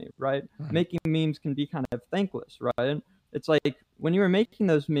economy, right? Right. Making memes can be kind of thankless, right? It's like when you were making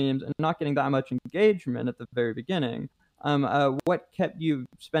those memes and not getting that much engagement at the very beginning, what kept you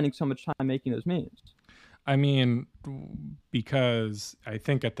spending so much time making those memes? I mean, because I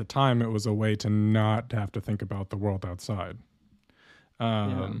think at the time it was a way to not have to think about the world outside.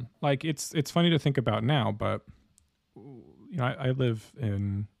 Yeah. Like it's funny to think about now, but I live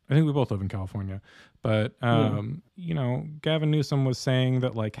in. I think we both live in California, but Yeah. Gavin Newsom was saying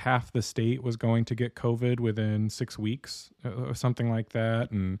that like half the state was going to get COVID within 6 weeks or something like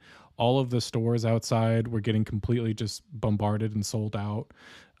that, and all of the stores outside were getting completely just bombarded and sold out.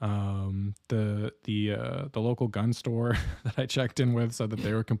 The local gun store that I checked in with said that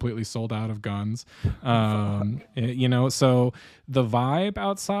they were completely sold out of guns. So the vibe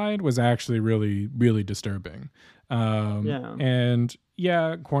outside was actually really, really disturbing. Yeah. And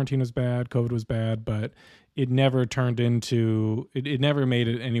yeah, quarantine was bad, COVID was bad, but it never turned into it never made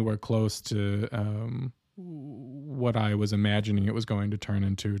it anywhere close to what I was imagining it was going to turn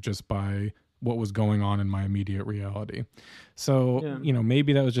into just by what was going on in my immediate reality. So, Yeah.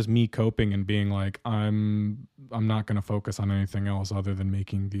 maybe that was just me coping and being like, I'm not going to focus on anything else other than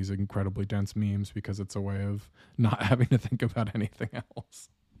making these incredibly dense memes because it's a way of not having to think about anything else.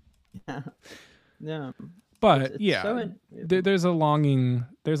 Yeah. Yeah. But It's yeah, so there's a longing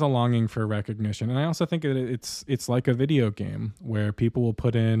for recognition, and I also think that it's like a video game where people will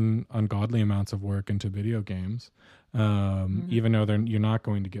put in ungodly amounts of work into video games, even though you're not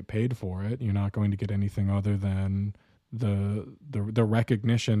going to get paid for it. You're not going to get anything other than the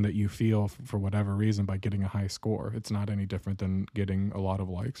recognition that you feel for whatever reason by getting a high score. It's not any different than getting a lot of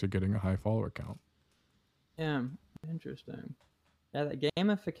likes or getting a high follower count. Yeah, interesting. Yeah, that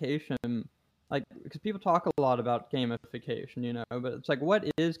gamification, like, because people talk a lot about gamification, but it's like, what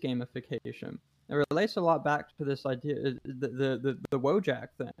is gamification? It relates a lot back to this idea, the Wojak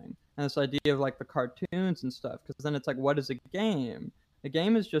thing, and this idea of like the cartoons and stuff. Because then it's like, what is a game? A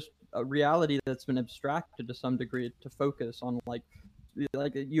game is just a reality that's been abstracted to some degree to focus on like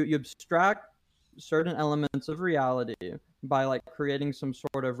you abstract certain elements of reality by like creating some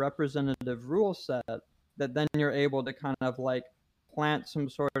sort of representative rule set that then you're able to kind of like plant some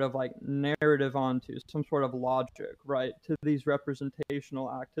sort of like narrative onto, some sort of logic, right, to these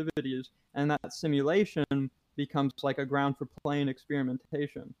representational activities, and that simulation becomes like a ground for plain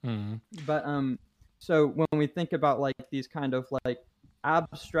experimentation. But so when we think about like these kind of like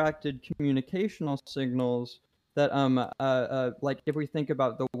abstracted communicational signals that like if we think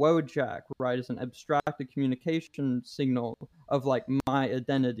about the Wojak, right, as an abstracted communication signal of like my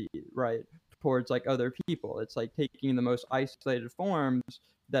identity, right, towards like other people. It's like taking the most isolated forms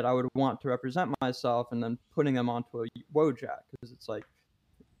that I would want to represent myself and then putting them onto a Wojak, because it's like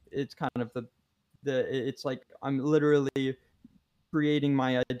it's kind of it's like I'm literally creating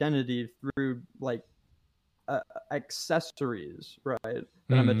my identity through like accessories, right,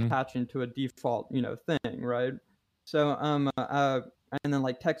 that I'm attaching to a default thing, right? So and then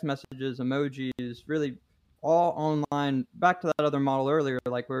like text messages, emojis, really all online. Back to that other model earlier,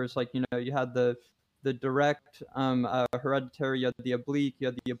 like where it's like you had the direct hereditary, you had the oblique, you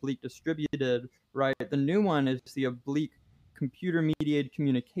had the oblique distributed, right? The new one is the oblique computer mediated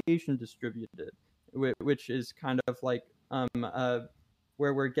communication distributed, which is kind of like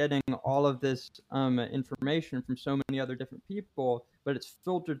where we're getting all of this information from so many other different people, but it's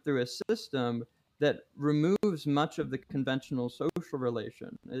filtered through a system that removes much of the conventional social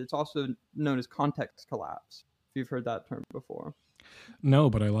relation. It's also known as context collapse, if you've heard that term before. No,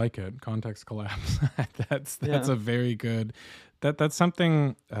 but I like it. Context collapse. That's a very good. That's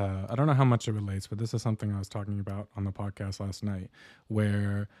something. I don't know how much it relates, but this is something I was talking about on the podcast last night,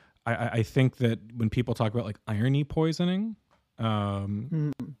 where I think that when people talk about like irony poisoning, I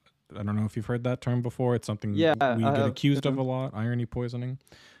don't know if you've heard that term before. It's something we get accused of a lot. Irony poisoning.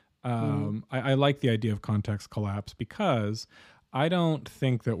 I like the idea of context collapse because I don't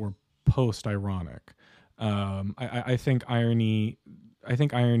think that we're post-ironic. I think irony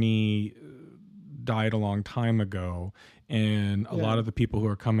died a long time ago, and a lot of the people who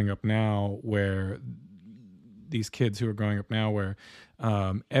are coming up now, where these kids who are growing up now, where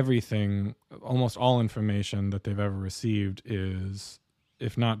everything, almost all information that they've ever received is,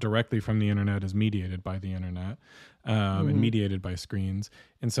 if not directly from the internet, is mediated by the internet, and mediated by screens.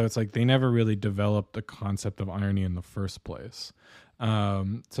 And so it's like they never really developed the concept of irony in the first place.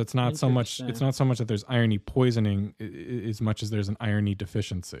 So it's not so much that there's irony poisoning as much as there's an irony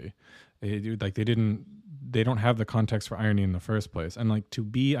deficiency. Like they don't have the context for irony in the first place. And like, to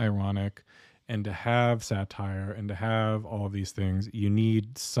be ironic and to have satire and to have all of these things, you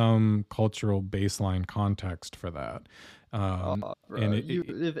need some cultural baseline context for that. And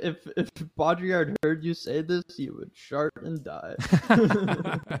if Baudrillard heard you say this, he would shart and die.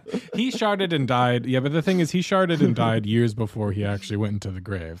 He sharted and died. Yeah, but the thing is, he sharted and died years before he actually went into the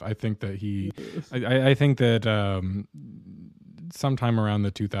grave. I think that I think that sometime around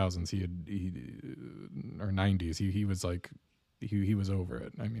the 2000s, or 90s, he was like, he was over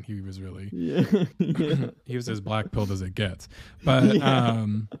it. I mean, he was really, he was as black pilled as it gets. But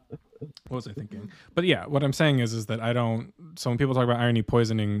what was I thinking? But yeah, what I'm saying is that so when people talk about irony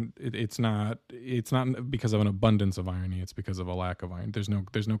poisoning, it's not because of an abundance of irony. It's because of a lack of irony. There's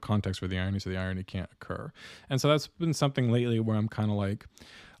no context for the irony, so the irony can't occur. And so that's been something lately where I'm kind of like,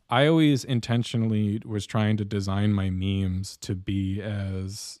 I always intentionally was trying to design my memes to be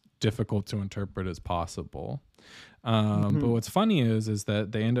as difficult to interpret as possible. But what's funny is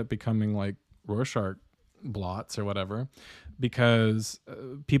that they end up becoming like Rorschach blots or whatever, because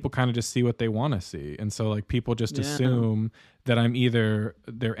people kind of just see what they want to see. And so like people just assume that I'm either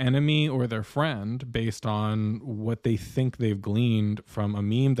their enemy or their friend based on what they think they've gleaned from a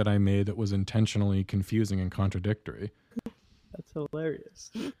meme that I made that was intentionally confusing and contradictory. That's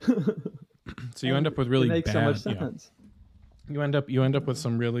hilarious. So you end up with really it makes bad, so much sense. You end up with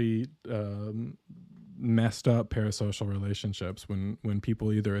some really messed up parasocial relationships when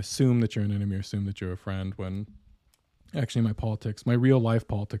people either assume that you're an enemy or assume that you're a friend, when actually my real life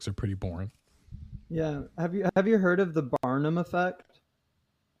politics are pretty boring. Yeah. Have you heard of the Barnum effect?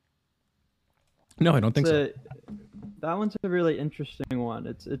 No, I don't think so. That one's a really interesting one.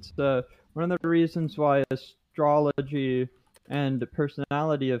 It's one of the reasons why astrology and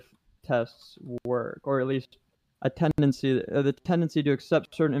personality of tests work, or at least the tendency to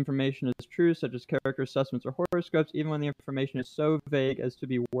accept certain information as true, such as character assessments or horoscopes, even when the information is so vague as to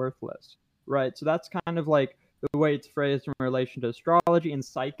be worthless, right? So that's kind of like the way it's phrased in relation to astrology. And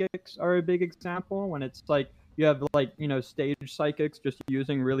psychics are a big example, when it's like you have like, stage psychics just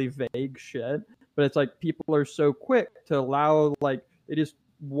using really vague shit, but it's like people are so quick to allow, like, they just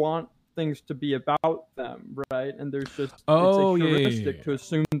want things to be about them, right? And there's just it's a heuristic to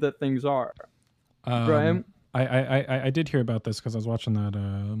assume that things are right. I did hear about this because I was watching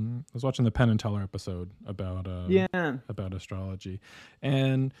the Penn and Teller episode about astrology,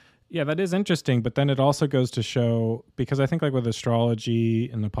 and yeah, that is interesting. But then it also goes to show, because I think like with astrology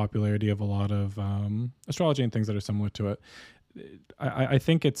and the popularity of a lot of astrology and things that are similar to it, I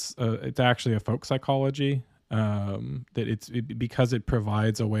think it's actually a folk psychology. That because it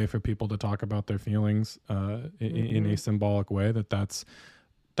provides a way for people to talk about their feelings in a symbolic way. That's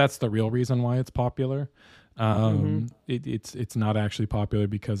the real reason why it's popular. It's not actually popular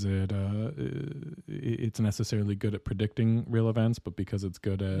because it's necessarily good at predicting real events, but because it's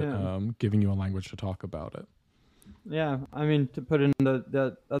good at giving you a language to talk about it. Yeah, I mean, to put in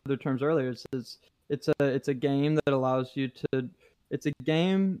the other terms earlier, it's a game that allows you to. It's a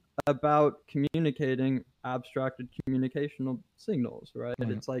game about communicating abstracted communicational signals, right?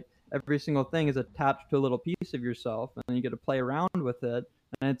 Right. It's like every single thing is attached to a little piece of yourself, and then you get to play around with it.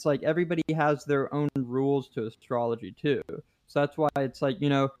 And it's like everybody has their own rules to astrology too. So that's why it's like,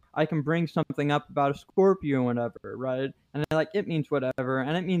 I can bring something up about a Scorpio or whatever, right? And like it means whatever,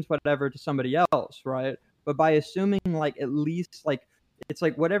 and it means whatever to somebody else, right? But by assuming like at least like it's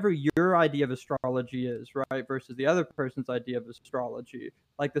like whatever your idea of astrology is, right, versus the other person's idea of astrology,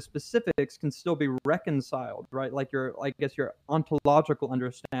 like the specifics can still be reconciled, right? Like your ontological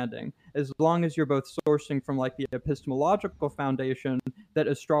understanding, as long as you're both sourcing from like the epistemological foundation that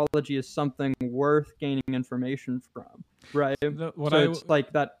astrology is something worth gaining information from, right? It's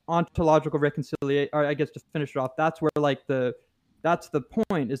like that ontological reconciliation, or I guess to finish it off, that's where like that's the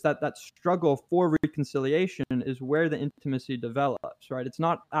point, is that struggle for reconciliation is where the intimacy develops, right? It's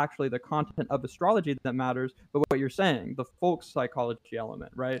not actually the content of astrology that matters, but what you're saying, the folk psychology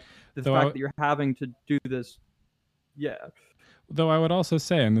element, right? The fact that you're having to do this. Yeah. Though I would also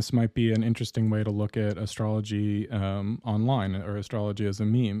say, and this might be an interesting way to look at astrology online, or astrology as a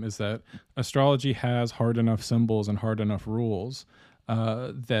meme, is that astrology has hard enough symbols and hard enough rules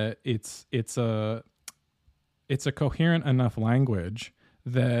that it's a coherent enough language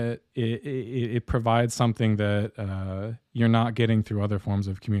that it provides something that you're not getting through other forms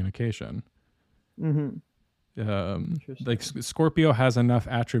of communication. Like Scorpio has enough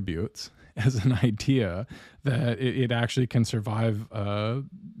attributes as an idea that it actually can survive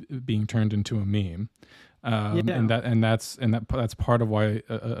being turned into a meme. And that's part of why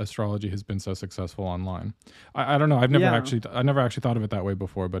astrology has been so successful online. I don't know. I never actually thought of it that way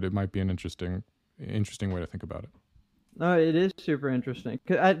before, but it might be an interesting way to think about it. No, it is super interesting.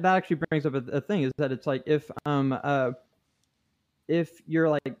 That actually brings up a thing, is that it's like if you're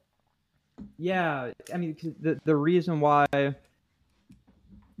like, yeah, I mean, the reason why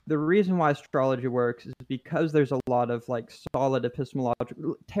astrology works is because there's a lot of like solid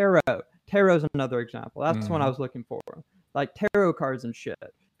epistemological tarot is another example. That's the one I was looking for, like tarot cards and shit,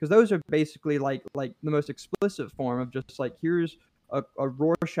 because those are basically like the most explicit form of just like, here's a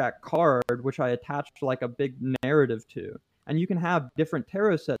Rorschach card which I attached like a big narrative to, and you can have different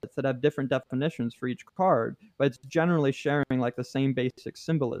tarot sets that have different definitions for each card, but it's generally sharing like the same basic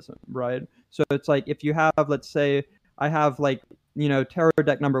symbolism, right? So it's like, if you have, let's say I have like, tarot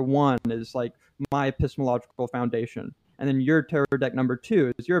deck number 1 is like my epistemological foundation, and then your tarot deck number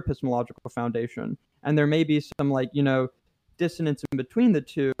 2 is your epistemological foundation, and there may be some like, dissonance in between the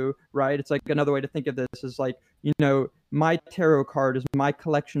two, right? It's like, another way to think of this is like, my tarot card is my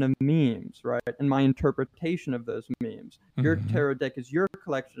collection of memes, right? And my interpretation of those memes. Your tarot deck is your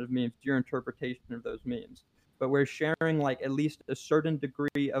collection of memes, your interpretation of those memes. But we're sharing like at least a certain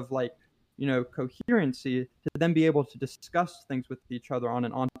degree of like, coherency to then be able to discuss things with each other on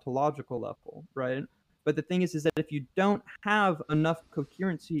an ontological level, right? But the thing is that if you don't have enough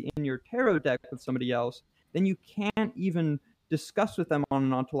coherency in your tarot deck with somebody else, then you can't even discuss with them on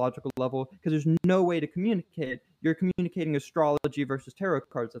an ontological level, because there's no way to communicate. You're communicating astrology versus tarot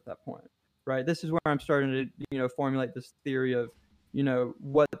cards at that point, right? This is where I'm starting to, formulate this theory of,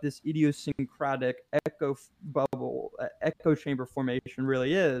 what this idiosyncratic echo chamber formation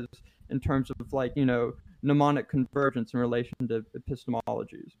really is, in terms of like, mnemonic convergence in relation to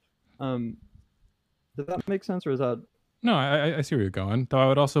epistemologies. Does that make sense, or is that? No, I see where you're going. Though I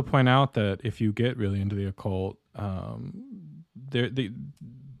would also point out that if you get really into the occult,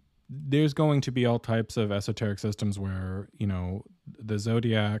 there's going to be all types of esoteric systems where, the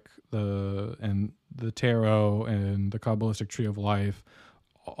zodiac, and the tarot and the Kabbalistic tree of life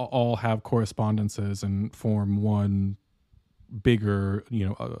all have correspondences and form one bigger,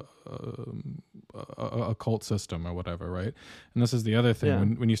 occult system or whatever, right? And this is the other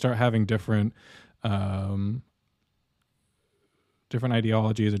thing, when you start having different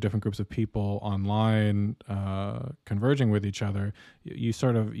ideologies or different groups of people online converging with each other, you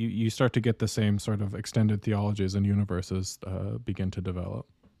start to get the same sort of extended theologies and universes begin to develop.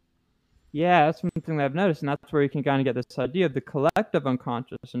 Yeah, that's one thing that I've noticed, and that's where you can kind of get this idea of the collective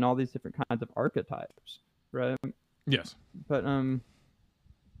unconscious and all these different kinds of archetypes, right? Yes. But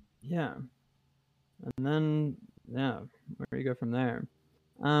yeah, and then where do you go from there?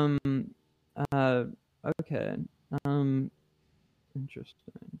 Okay.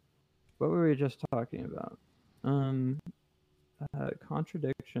 Interesting. What were we just talking about?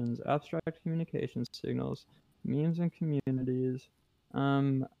 Contradictions, abstract communication signals, memes and communities.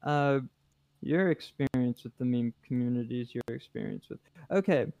 Your experience with the meme communities, your experience with.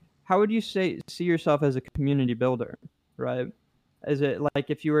 Okay, how would you see yourself as a community builder, right? Is it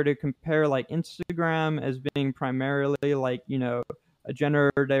like, if you were to compare like Instagram as being primarily like, a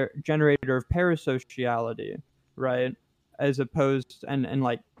generator of parasociality, right? As opposed, and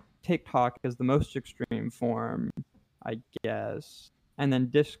like TikTok as the most extreme form, I guess, and then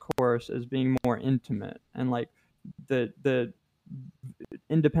discourse as being more intimate, and like the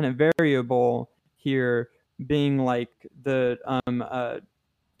independent variable here being like the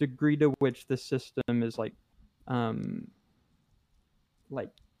degree to which the system is like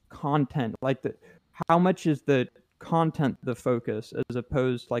content, like how much is the content the focus, as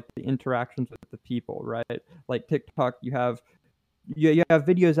opposed to like the interactions with the people, right? Like TikTok, you have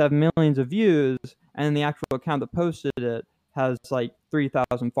videos that have millions of views, and the actual account that posted it has like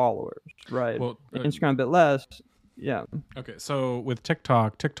 3,000 followers, right? Well, Instagram a bit less. Yeah. Okay, so with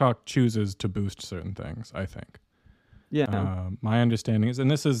TikTok chooses to boost certain things, I think. Yeah. My understanding is,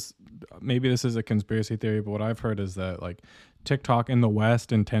 and this is a conspiracy theory, but what I've heard is that like TikTok in the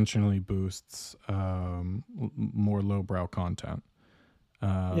West intentionally boosts more lowbrow content.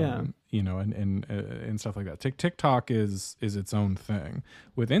 Yeah. You know, and stuff like that. TikTok is its own thing.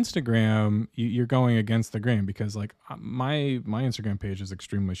 With Instagram, you're going against the grain, because like my Instagram page is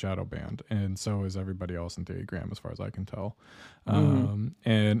extremely shadow banned, and so is everybody else in Theorygram, as far as I can tell.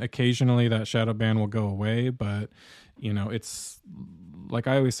 And occasionally that shadow ban will go away, but you know, it's like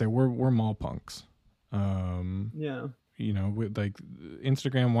I always say, we're mall punks. Yeah. You know, with like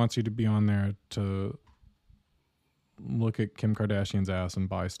Instagram wants you to be on there to look at Kim Kardashian's ass and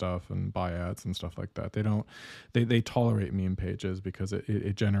buy stuff and buy ads and stuff like that. They tolerate meme pages because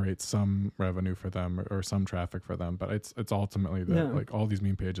it generates some revenue for them, or some traffic for them, but it's ultimately that like all these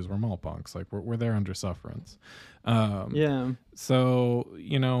meme pages were mall punks. Like we're there under sufferance. So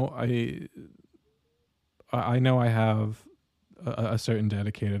you know, I know I have a certain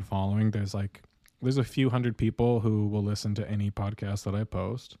dedicated following. There's a few hundred people who will listen to any podcast that I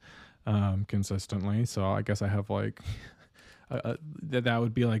post consistently. So I guess I have like that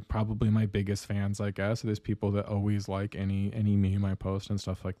would be like probably my biggest fans, I guess. There's people that always like any meme I post and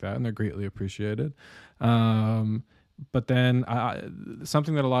stuff like that, and they're greatly appreciated. But then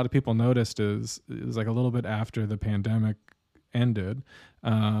something that a lot of people noticed is like a little bit after the pandemic ended,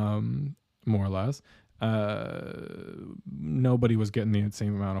 more or less, nobody was getting the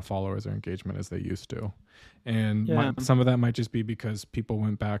same amount of followers or engagement as they used to. And some of that might just be because people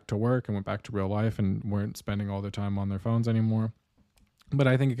went back to work and went back to real life and weren't spending all their time on their phones anymore. But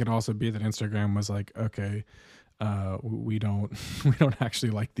I think it could also be that Instagram was like, okay, we don't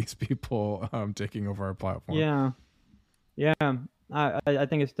actually like these people taking over our platform. I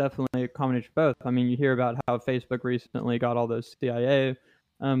think it's definitely a combination of both. I mean, you hear about how Facebook recently got all those CIA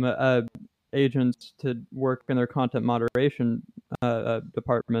agents to work in their content moderation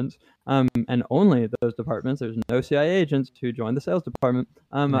departments, and only those departments. There's no CIA agents who joined the sales department.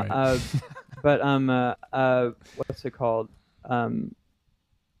 Right. But what's it called?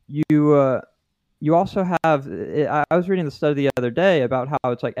 You also have. I was reading the study the other day about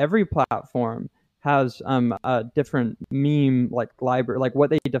how it's like every platform has a different meme like library, like what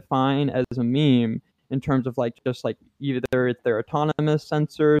they define as a meme in terms of like just like either it's their autonomous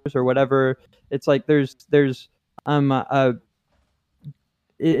sensors or whatever. It's like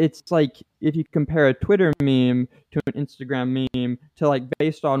it's like if you compare a Twitter meme to an Instagram meme to like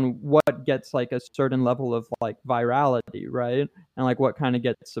based on what gets like a certain level of like virality, right? And like what kind of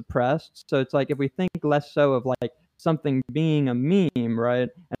gets suppressed. So it's like if we think less so of like something being a meme, right?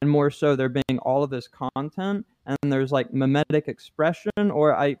 And more so there being all of this content and there's like mimetic expression,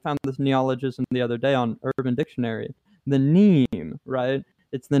 or I found this neologism the other day on Urban Dictionary, the meme, right?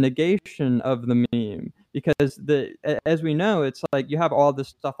 It's the negation of the meme, because as we know, it's like you have all this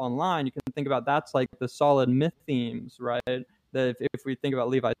stuff online. You can think about that's like the solid myth themes, right? That if we think about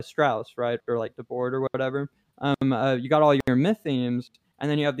Levi Strauss, right, or like Debord or whatever, you got all your myth themes, and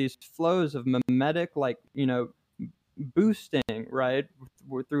then you have these flows of mimetic, like boosting, right,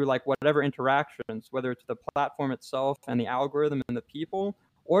 through like whatever interactions, whether it's the platform itself and the algorithm and the people,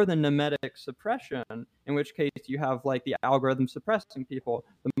 or the mimetic suppression, in which case you have like the algorithm suppressing people,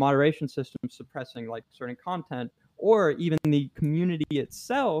 the moderation system suppressing like certain content, or even the community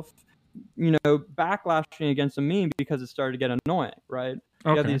itself, backlashing against a meme because it started to get annoying, right?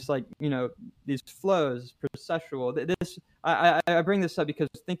 You have these like, these flows, processual. I bring this up because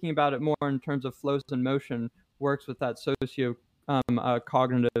thinking about it more in terms of flows and motion works with that socio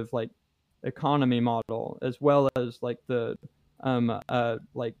cognitive like economy model, as well as like the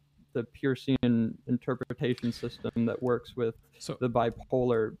like the Peircean interpretation system that works with the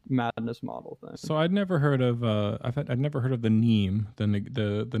bipolar madness model thing. So I'd never heard of I'd never heard of the meme, the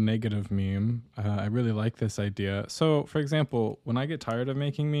negative meme. I really like this idea. So for example, when I get tired of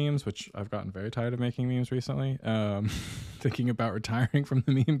making memes, which I've gotten very tired of making memes recently, thinking about retiring from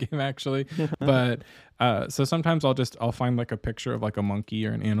the meme game actually, but so sometimes I'll find like a picture of like a monkey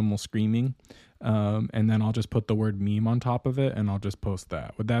or an animal screaming. And then I'll just put the word meme on top of it and I'll just post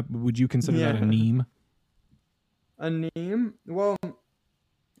that. Would you consider that a meme? A meme? Well,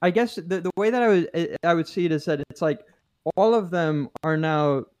 I guess the way that I would see it is that it's like all of them are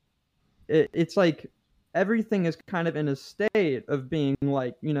now, it's like everything is kind of in a state of being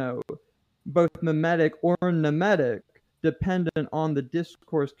like, both mimetic or nemetic, dependent on the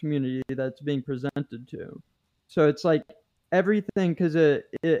discourse community that's being presented to. So it's like everything, because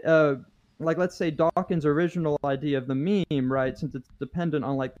like let's say Dawkins' original idea of the meme, right? Since it's dependent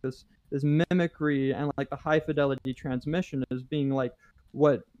on like this mimicry and like the high fidelity transmission as being like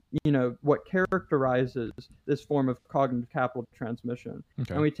what characterizes this form of cognitive capital transmission.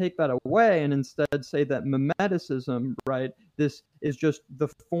 Okay. And we take that away and instead say that mimeticism, right, this is just the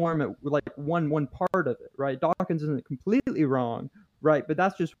form, like one part of it, right? Dawkins isn't completely wrong, right? But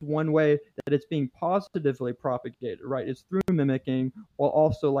that's just one way that it's being positively propagated, right? It's through mimicking, while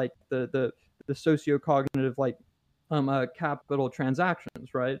also like the socio-cognitive like capital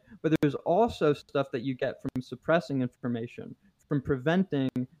transactions, right? But there's also stuff that you get from suppressing information, from preventing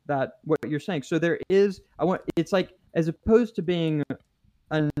that what you're saying. So there is, it's like, as opposed to being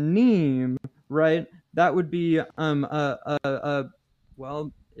a meme, right? That would be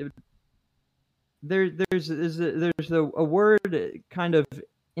well, it, there's a word kind of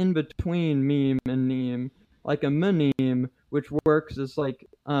in between meme and meme, like a meme, which works as like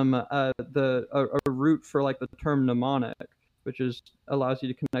a root for like the term mnemonic, which is allows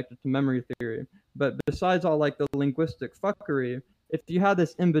you to connect it to memory theory. But besides all like the linguistic fuckery, if you have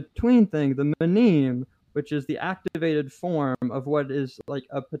this in between thing, the meme, which is the activated form of what is like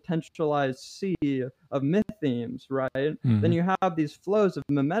a potentialized sea of myth themes, right? Then you have these flows of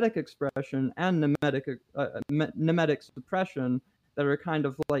mimetic expression and mimetic suppression that are kind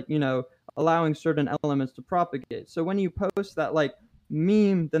of like, allowing certain elements to propagate. So when you post that like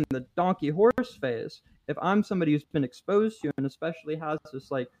meme, then the donkey horse face, if I'm somebody who's been exposed to and especially has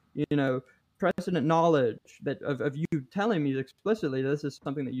this like, precedent knowledge of you telling me explicitly this is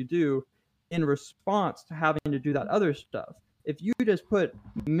something that you do in response to having to do that other stuff. If you just put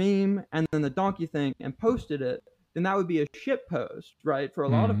meme and then the donkey thing and posted it, then that would be a shit post, right, for a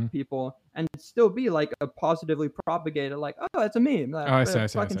lot of people, and it'd still be like a positively propagated, like, oh, it's a meme, like,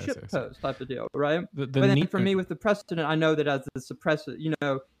 fucking shit post type of deal, right? But then for me, with the precedent, I know that as the suppressor,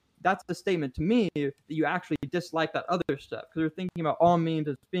 that's the statement to me that you actually dislike that other stuff, because you're thinking about all memes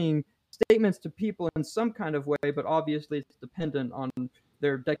as being statements to people in some kind of way, but obviously it's dependent on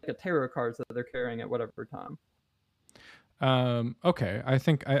their deck of tarot cards that they're carrying at whatever time. Okay, I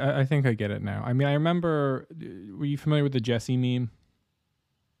think I get it now. I mean, I remember. Were you familiar with the Jesse meme?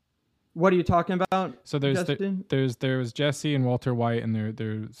 What are you talking about? So there's Jesse and Walter White, and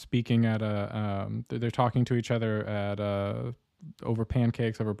they're speaking at they're talking to each other at over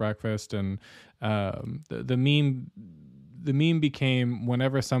pancakes over breakfast, and the meme became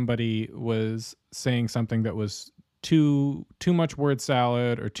whenever somebody was saying something that was too much word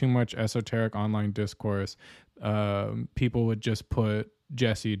salad or too much esoteric online discourse, people would just put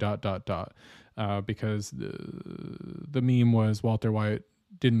Jesse ... Because the meme was Walter White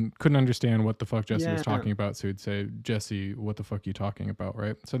couldn't understand what the fuck Jesse was talking about, so he'd say, Jesse, what the fuck you talking about,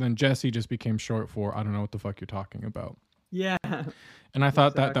 right? So then Jesse just became short for I don't know what the fuck you're talking about. Yeah. And I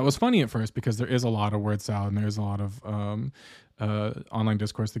thought that was funny at first, because there is a lot of word salad and there's a lot of online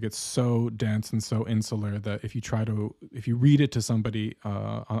discourse that gets so dense and so insular that if you read it to somebody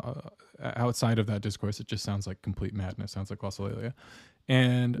outside of that discourse, it just sounds like complete madness, sounds like glossolalia.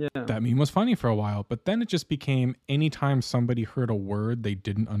 And that meme was funny for a while, but then it just became anytime somebody heard a word they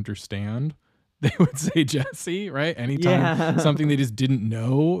didn't understand, they would say Jesse, right? Anytime something they just didn't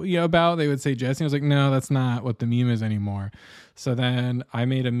know about, they would say Jesse. I was like, no, that's not what the meme is anymore. So then I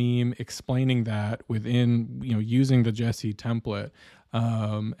made a meme explaining that within, using the Jesse template.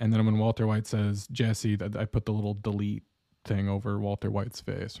 And then when Walter White says Jesse, I put the little delete thing over Walter White's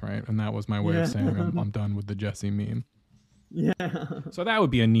face, right? And that was my way of saying I'm done with the Jesse meme. Yeah. So that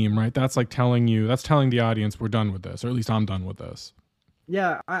would be a meme, right? That's like telling the audience we're done with this, or at least I'm done with this.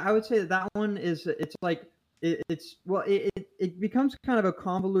 Yeah, I would say that one is, it's like, it becomes kind of a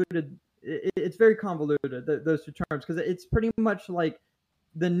convoluted, it's very convoluted, those two terms, because it's pretty much like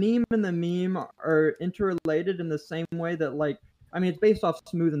the meme and the meme are interrelated in the same way that, like, I mean, it's based off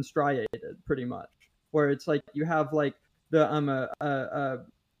smooth and striated, pretty much, where it's like you have like the,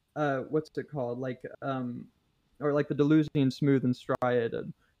 what's it called? Like, or like the Deleuzian smooth and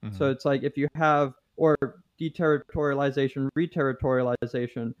striated. Mm-hmm. So it's like if you have, or deterritorialization,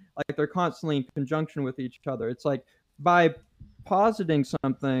 reterritorialization, like they're constantly in conjunction with each other. It's like by positing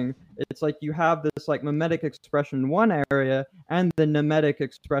something, it's like you have this like mimetic expression in one area and the mimetic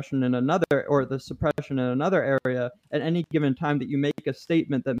expression in another, or the suppression in another area at any given time that you make a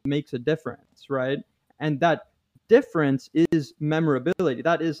statement that makes a difference, right? And that difference is memorability.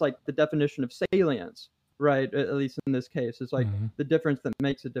 That is like the definition of salience, right? At least in this case, it's like the difference that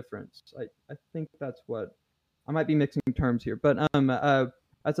makes a difference. I think that's what, I might be mixing terms here, but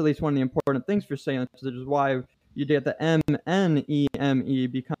that's at least one of the important things for salience, which is why you get the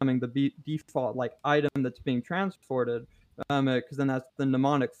MNEME becoming the default like item that's being transported, because then that's the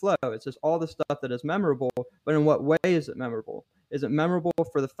mnemonic flow. It's just all the stuff that is memorable, but in what way is it memorable? Is it memorable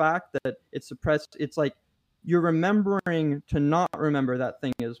for the fact that it's suppressed? It's like you're remembering to not remember that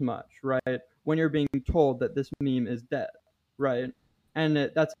thing as much, right? When you're being told that this meme is dead, right?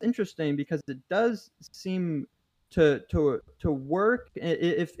 And that's interesting because it does seem to work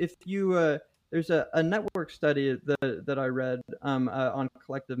if you there's a network study that I read on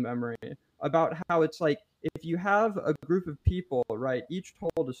collective memory about how it's like if you have a group of people, right, each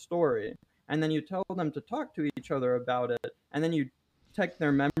told a story, and then you tell them to talk to each other about it, and then you check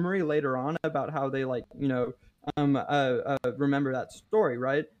their memory later on about how they like, remember that story,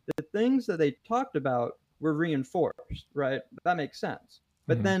 right? The things that they talked about were reinforced, right? That makes sense.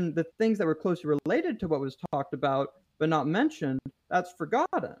 But Mhm. then the things that were closely related to what was talked about but not mentioned, that's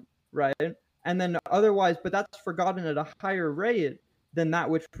forgotten, right? And then otherwise, but that's forgotten at a higher rate than that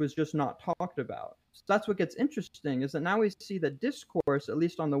which was just not talked about. So that's what gets interesting is that now we see that discourse, at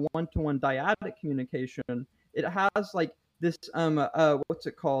least on the one-to-one dyadic communication, it has like this what's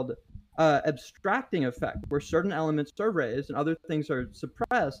it called, abstracting effect where certain elements are raised and other things are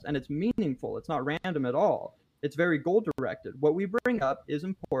suppressed, and it's meaningful. It's not random at all. It's very goal directed. What we bring up is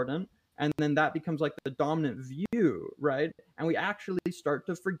important, and then that becomes like the dominant view, right? And we actually start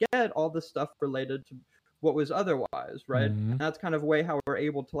to forget all the stuff related to what was otherwise, right? And Mhm. that's kind of way how we're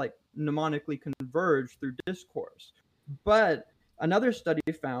able to like mnemonically converge through discourse. But another study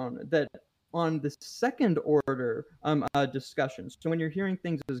found that on the second order discussions, so when you're hearing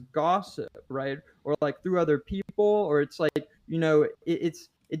things as gossip, right, or like through other people, or it's like,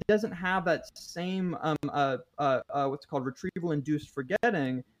 it doesn't have that same what's called retrieval induced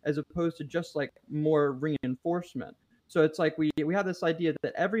forgetting, as opposed to just like more reinforcement. So it's like we have this idea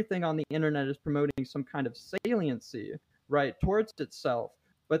that everything on the internet is promoting some kind of saliency, right, towards itself.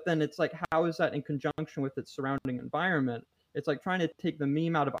 But then it's like, how is that in conjunction with its surrounding environment? It's like trying to take the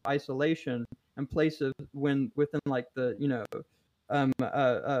meme out of isolation and place it within like the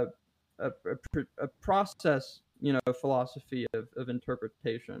a process, philosophy of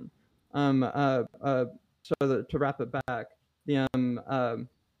interpretation. Um, uh, uh, to wrap it back, the um,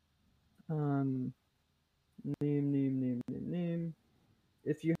 meme.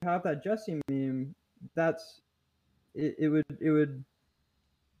 If you have that Jesse meme, that's it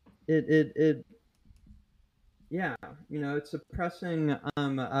yeah, it's suppressing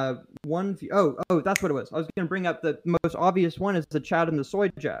one view. Oh, that's what it was. I was going to bring up the most obvious one is the Chad and the Soy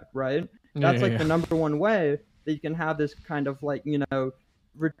Jack, right? Yeah, That's yeah, like yeah. the number one way that you can have this kind of like,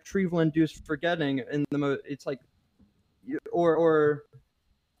 retrieval induced forgetting in the it's like or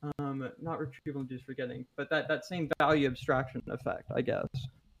not retrieval induced forgetting, but that same value abstraction effect, I guess.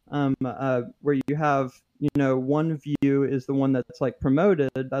 Where you have, one view is the one that's like promoted,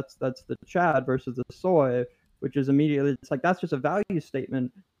 that's the Chad versus the Soy, which is immediately, it's like that's just a value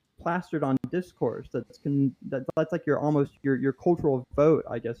statement plastered on discourse that's like your almost your cultural vote,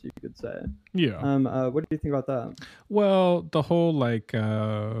 I guess you could say. Yeah. What do you think about that? Well, the whole like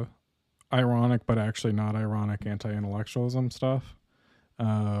ironic but actually not ironic anti-intellectualism stuff.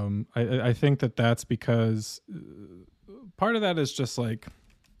 I think that's because part of that is just like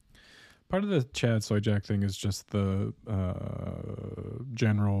part of the Chad Sojak thing is just the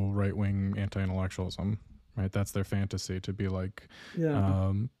general right wing anti-intellectualism, right? That's their fantasy to be like,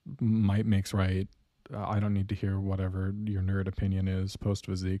 Yeah. might makes right. I don't need to hear whatever your nerd opinion is, post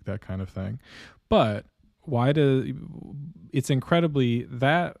physique, that kind of thing. But why do it's incredibly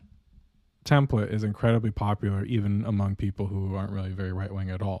that template is incredibly popular even among people who aren't really very right wing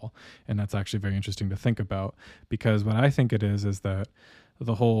at all, and that's actually very interesting to think about, because what I think it is that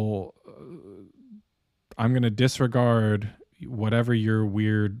the whole I'm going to disregard whatever your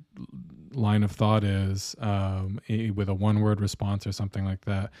weird line of thought is, with a one word response or something like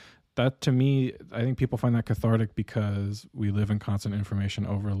that. That to me, I think people find that cathartic because we live in constant information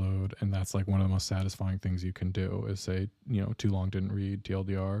overload, and that's like one of the most satisfying things you can do is say, too long didn't read,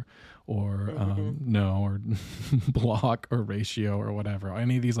 TLDR, or Mhm. no, or block, or ratio, or whatever.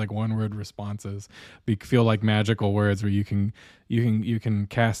 Any of these like one word responses feel like magical words where you can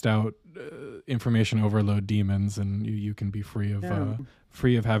cast out information overload demons, and you can be free Yeah.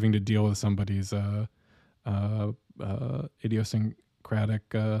 of having to deal with somebody's idiosyncratic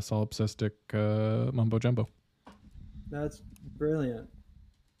solipsistic mumbo jumbo. That's brilliant.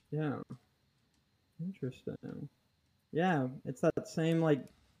 Yeah. Interesting. Yeah, it's that same like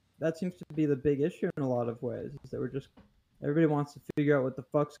that seems to be the big issue in a lot of ways is that we're just everybody wants to figure out what the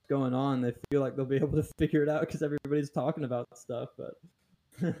fuck's going on. They feel like they'll be able to figure it out because everybody's talking about stuff, but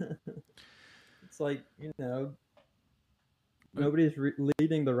it's like, nobody's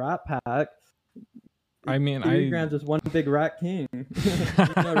leading the rat pack. I mean, Theorygrams is one big rat king. You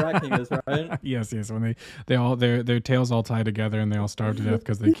know what rat king is, right? yes, when they all their tails all tie together and they all starve to death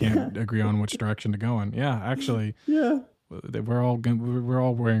because they Yeah. can't agree on which direction to go in. Yeah, actually, Yeah. we're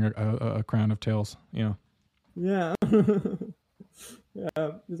all wearing a crown of tails. Yeah. Yeah.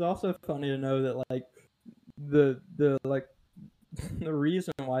 Yeah. It's also funny to know that like the like the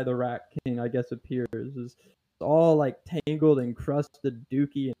reason why the Rat King, I guess, appears is all like tangled and crusted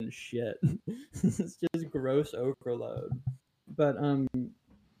dookie and shit. It's just gross overload. But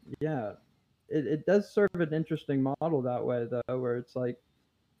yeah, it does serve an interesting model that way though, where it's like,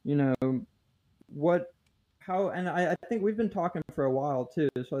 you know, what how and I think we've been talking for a while too,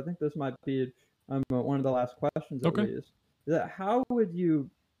 so I think this might be one of the last questions at Okay. least. That how would you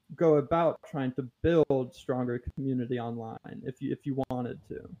go about trying to build stronger community online if you wanted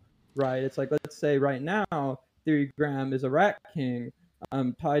to, right? It's like, let's say right now Theorygram is a Rat King,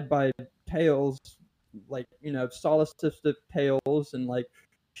 tied by tails, like, you know, solipsistic tails and like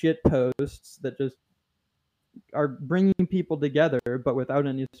shit posts that just are bringing people together, but without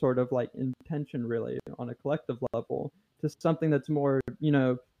any sort of like intention really on a collective level, to something that's more, you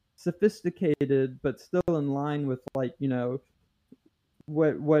know, sophisticated, but still in line with, like, you know,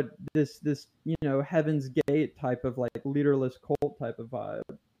 what this you know, Heaven's Gate type of like leaderless cult type of vibe,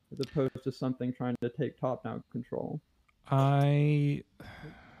 as opposed to something trying to take top down control. Let me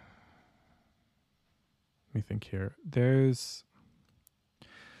think here. There's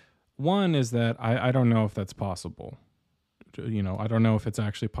one is that I don't know if that's possible. You know, I don't know if it's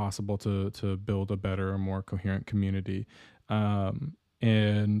actually possible to build a better or more coherent community.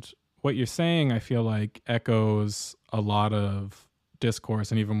 And what you're saying, I feel like, echoes a lot of discourse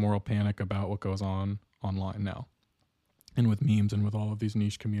and even moral panic about what goes on online now, and with memes and with all of these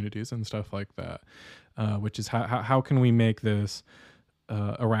niche communities and stuff like that, which is how can we make this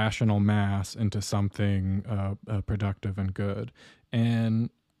irrational mass into something productive and good? And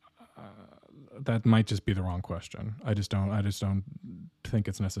that might just be the wrong question. I just don't think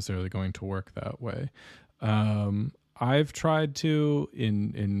it's necessarily going to work that way. I've tried to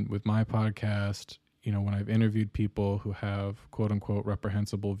in with my podcast, you know, when I've interviewed people who have quote unquote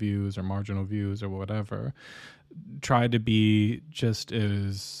reprehensible views or marginal views or whatever, tried to be just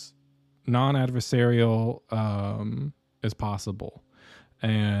as non-adversarial as possible.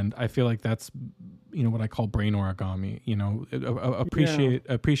 And I feel like that's, you know, what I call brain origami. You know,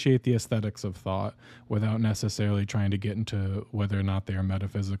 appreciate the aesthetics of thought without necessarily trying to get into whether or not they are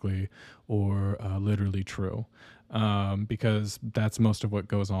metaphysically or literally true, because that's most of what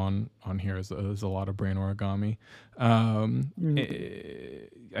goes on here is a lot of brain origami.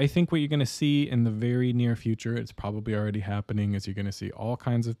 I think what you're going to see in the very near future, it's probably already happening, is you're going to see all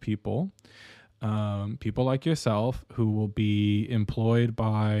kinds of people. People like yourself who will be employed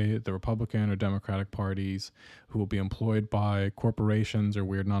by the Republican or Democratic parties, who will be employed by corporations or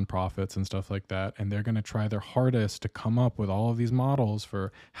weird nonprofits and stuff like that. And they're going to try their hardest to come up with all of these models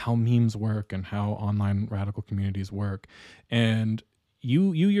for how memes work and how online radical communities work. And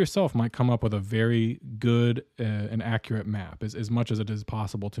you yourself might come up with a very good and accurate map, as much as it is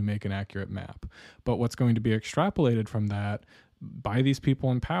possible to make an accurate map. But what's going to be extrapolated from that by these people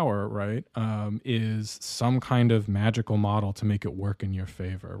in power, right, is some kind of magical model to make it work in your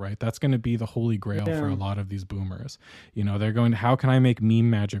favor, right? That's going to be the holy grail for a lot of these boomers. You know, they're going to, how can I make meme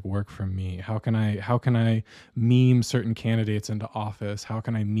magic work for me? How can I meme certain candidates into office? How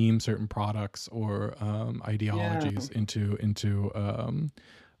can I meme certain products or ideologies into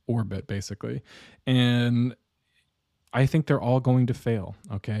orbit, basically? And I think they're all going to fail.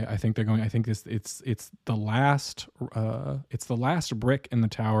 Okay, I think it's the last brick in the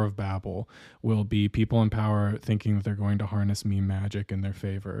Tower of Babel will be people in power thinking that they're going to harness meme magic in their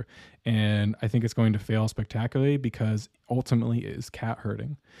favor, and I think it's going to fail spectacularly because ultimately it is cat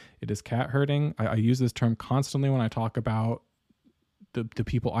herding. It is cat herding. I use this term constantly when I talk about the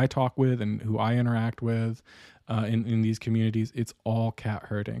people I talk with and who I interact with in these communities. It's all cat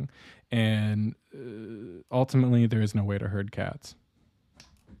herding. And ultimately, there is no way to herd cats.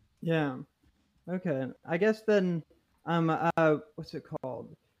 Yeah. Okay. I guess then, what's it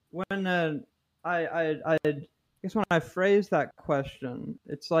called? When I guess when I phrase that question,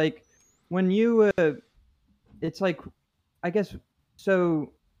 it's like when you, it's like, I guess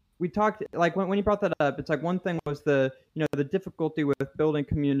so. We talked, like when you brought that up, it's like one thing was the, you know, the difficulty with building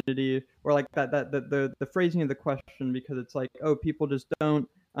community, or like the phrasing of the question, because it's like, oh, people just don't.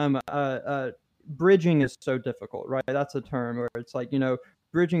 Bridging is so difficult, right? That's a term where it's like, you know,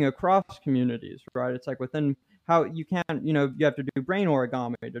 bridging across communities, right? It's like within how you can't, you know, you have to do brain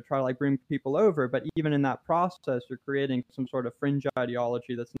origami to try to like bring people over, but even in that process, you're creating some sort of fringe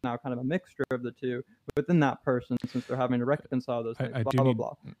ideology that's now kind of a mixture of the two within that person, since they're having to reconcile those things. Blah, blah,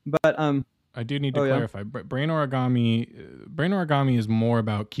 blah. But I do need to clarify. Brain origami is more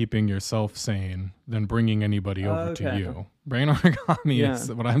about keeping yourself sane than bringing anybody over to you. Brain origami is,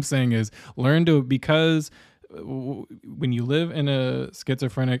 what I'm saying is, learn to, because when you live in a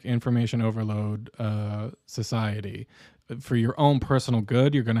schizophrenic information overload society, for your own personal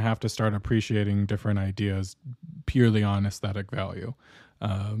good, you're going to have to start appreciating different ideas purely on aesthetic value.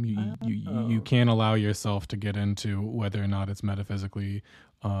 You can't allow yourself to get into whether or not it's metaphysically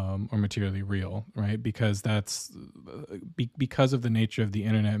or materially real, right? Because that's because of the nature of the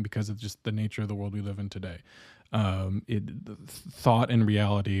internet and because of just the nature of the world we live in today. Thought and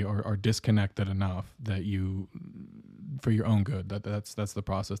reality are disconnected enough that you, for your own good, that's the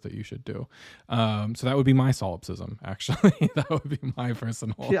process that you should do. So that would be my solipsism, actually. That would be my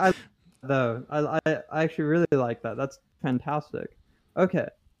personal. I actually really like that. That's fantastic. Okay.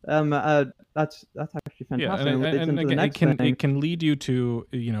 That's actually fantastic. Yeah, and again, it can lead you to,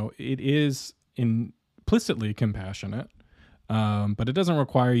 it is implicitly compassionate, but it doesn't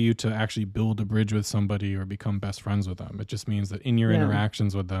require you to actually build a bridge with somebody or become best friends with them. It just means that in your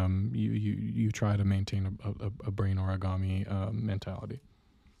interactions with them, you try to maintain a brain origami mentality.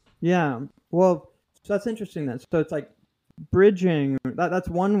 Yeah. Well, so that's interesting then. So it's like bridging. That's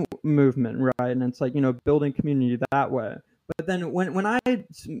one movement, right? And it's like, building community that way. But then when I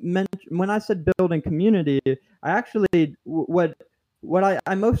said building community, I actually what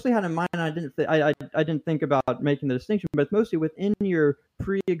I mostly had in mind, I didn't think about making the distinction, but it's mostly within your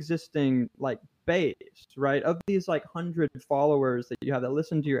pre-existing like base, right? Of these like 100 followers that you have that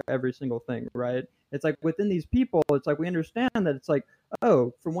listen to your every single thing, right? It's like within these people, it's like we understand that it's like,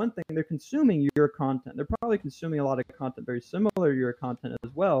 oh, for one thing, they're consuming your content. They're probably consuming a lot of content very similar to your content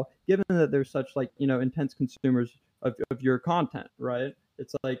as well, given that they're such like, intense consumers of your content, right?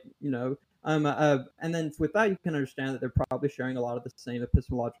 It's like, and then with that, you can understand that they're probably sharing a lot of the same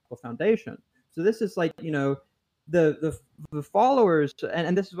epistemological foundation. So this is like, the followers,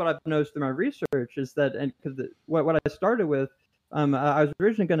 and this is what I've noticed through my research is that, and because what I started with, I was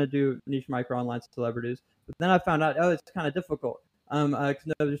originally going to do niche micro online celebrities, but then I found out, it's kind of difficult, because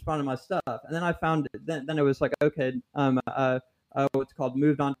nobody responded to my stuff, and then I found then it was like, okay, what's called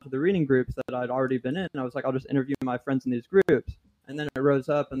moved on to the reading groups that I'd already been in. I was like, I'll just interview my friends in these groups. And then it rose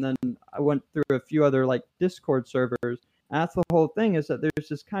up, and then I went through a few other like Discord servers. And that's the whole thing, is that there's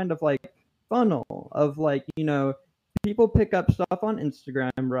this kind of like funnel of like, people pick up stuff on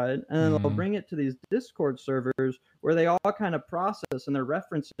Instagram, right? And then they'll bring it to these Discord servers where they all kind of process and they're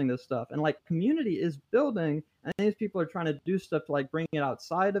referencing this stuff. And like community is building, and these people are trying to do stuff to like bring it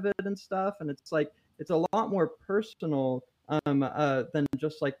outside of it and stuff. And it's like, it's a lot more personal than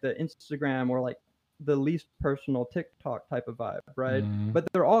just like the Instagram or like the least personal TikTok type of vibe, right? But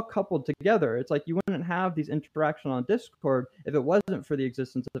they're all coupled together. It's like you wouldn't have these interactions on Discord if it wasn't for the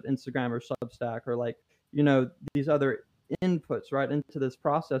existence of Instagram or Substack or like, these other inputs right into this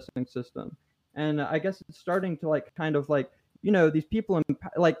processing system. And I guess it's starting to like kind of like, these people in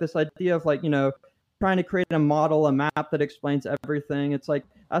like this idea of like, trying to create a model, a map that explains everything. It's like,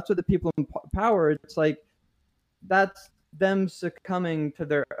 that's what the people in power, it's like, that's them succumbing to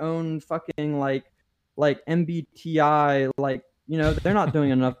their own fucking like MBTI, like, they're not doing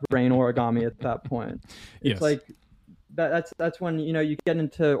enough brain origami at that point. It's like that's when you get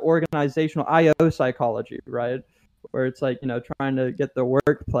into organizational IO psychology, right? Where it's like trying to get the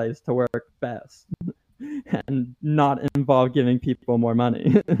workplace to work best and not involve giving people more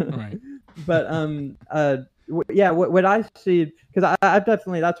money. Right. But what I see, because I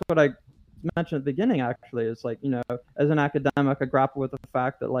definitely, that's what I mentioned at the beginning actually, is like, as an academic, I grapple with the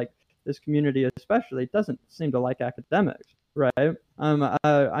fact that like this community especially doesn't seem to like academics, right? I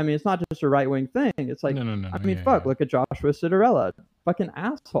mean, it's not just a right-wing thing. It's like, look at Joshua Citarella, fucking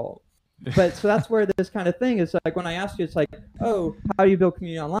asshole. But so that's where this kind of thing is like, when I ask you, it's like, oh, how do you build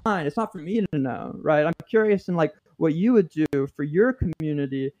community online? It's not for me to know, right? I'm curious in like what you would do for your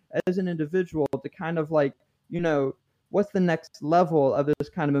community as an individual to kind of like, what's the next level of this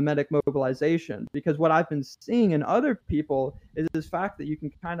kind of mimetic mobilization? Because what I've been seeing in other people is this fact that you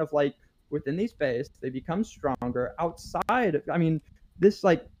can kind of like, within these space, they become stronger outside. I mean, this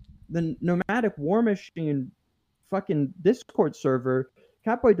like the nomadic war machine fucking Discord server,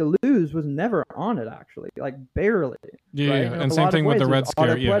 Catboy Deleuze was never on it actually, like barely. Yeah, right? yeah. And same thing with the Red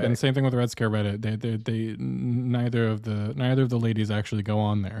Scare. Yeah, and same thing with the Red Scare Reddit. They neither of the ladies actually go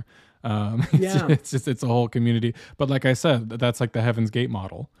on there. It's a whole community. But like I said, that's like the Heaven's Gate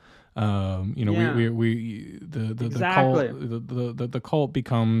model. The cult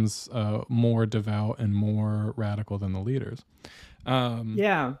becomes more devout and more radical than the leaders.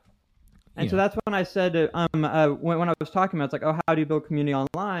 So that's when I said, when I was talking about, it's like, oh, how do you build community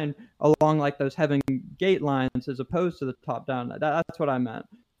online along like those Heaven Gate lines as opposed to the top down? That's what I meant.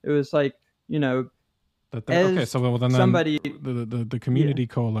 It was like, okay, so well, then somebody, the community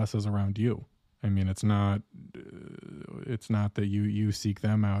coalesces around you. I mean, it's not it's not that you seek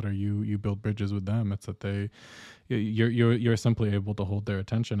them out or you build bridges with them. It's that you're simply able to hold their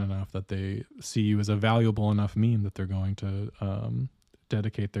attention enough that they see you as a valuable enough meme that they're going to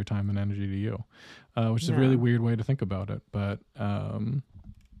dedicate their time and energy to you, which is a really weird way to think about it. But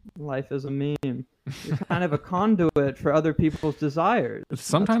life is a meme. You're kind of a conduit for other people's desires.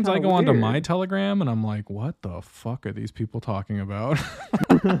 Sometimes I go onto my Telegram and I'm like, what the fuck are these people talking about?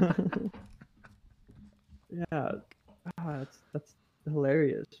 Yeah, that's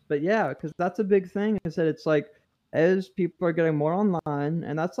hilarious. But yeah, because that's a big thing, is that it's like, as people are getting more online,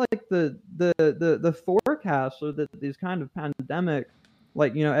 and that's like the forecast, or these kind of pandemic,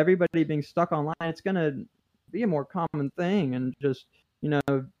 like, you know, everybody being stuck online, it's gonna be a more common thing, and just, you know,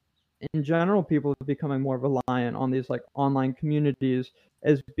 in general, people are becoming more reliant on these like online communities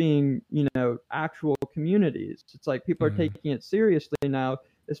as being, you know, actual communities. It's like people are taking it seriously now,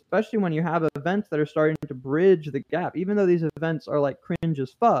 especially when you have events that are starting to bridge the gap, even though these events are like cringe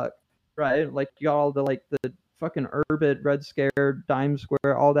as fuck, right? Like you got all the like the fucking Urbit, Red Scare, Dime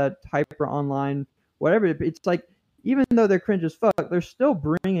Square, all that hyper online, whatever. It's like, even though they're cringe as fuck, they're still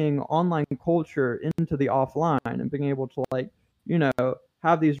bringing online culture into the offline and being able to, like, you know,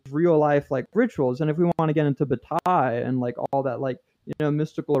 have these real life like rituals. And if we want to get into Bataille and like all that, like, you know,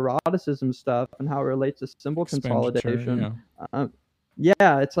 mystical eroticism stuff and how it relates to symbol consolidation,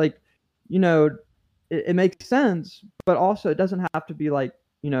 yeah, it's like, you know, it makes sense, but also it doesn't have to be like,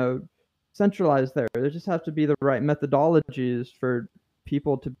 you know, centralized there. There just have to be the right methodologies for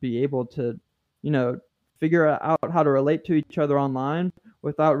people to be able to, you know, figure out how to relate to each other online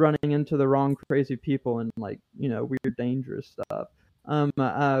without running into the wrong crazy people and, like, you know, weird dangerous stuff. I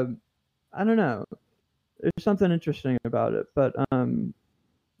don't know. There's something interesting about it, but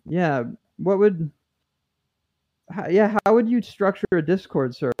yeah. What would how would you structure a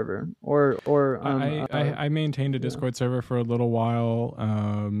Discord server? I maintained a Discord server for a little while.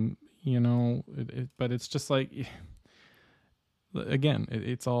 You know, but it's just like, again,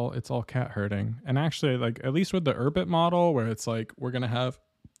 it's all cat herding. And actually, like, at least with the Urbit model, where it's like we're gonna have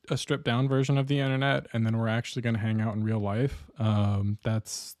a stripped down version of the internet, and then we're actually gonna hang out in real life.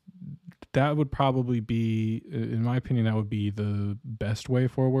 That would probably be, in my opinion, that would be the best way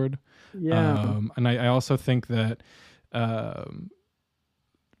forward. Yeah. And I also think that I've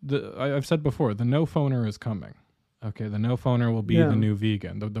said before, the no phoner is coming. Okay, the no phoner will be the new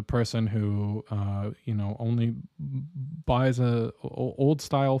vegan, the person who you know, only buys a old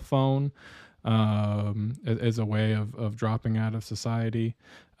style phone as a way of dropping out of society,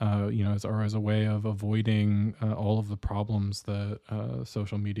 you know, as a way of avoiding all of the problems that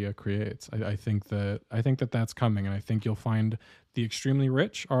social media creates. I think that that's coming, and I think you'll find the extremely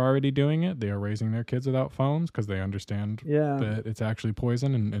rich are already doing it. They are raising their kids without phones because they understand that it's actually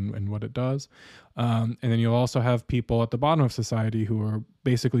poison and what it does. And then you'll also have people at the bottom of society who are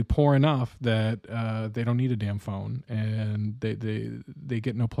basically poor enough that they don't need a damn phone, and they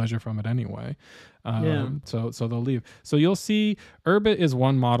get no pleasure from it anyway. So they'll leave. So you'll see Urbit is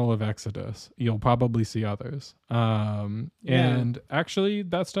one model of exodus. You'll probably see others. And actually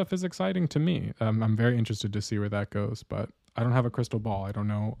that stuff is exciting to me. I'm very interested to see where that goes, but I don't have a crystal ball. I don't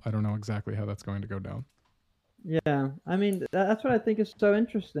know exactly how that's going to go down. Yeah, I mean, that's what I think is so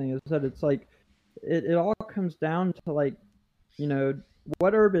interesting, is that it's like it all comes down to, like, you know,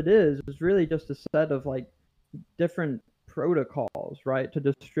 what Urbit is really just a set of like different protocols, right, to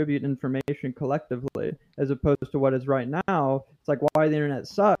distribute information collectively, as opposed to what is right now. It's like, why the internet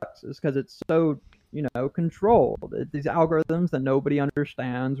sucks is because it's so, you know, controlled. These algorithms that nobody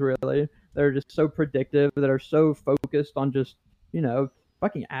understands really. They're just so predictive, that are so focused on just, you know,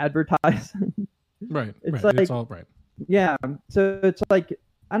 fucking advertising. Right. It's right. like, It's all right. Yeah. So it's like,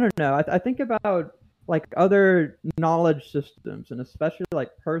 I don't know. I think about like other knowledge systems, and especially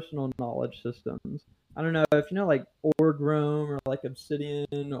like personal knowledge systems. I don't know if you know like Orgrim or like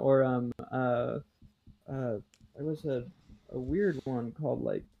Obsidian, or there was a weird one called,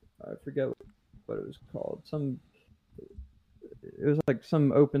 like, I forget what it was called. It was like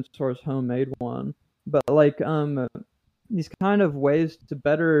some open source homemade one, but like these kind of ways to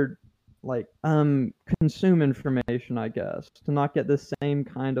better, like, consume information, I guess, to not get the same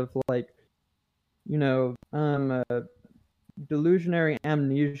kind of, like, you know, delusionary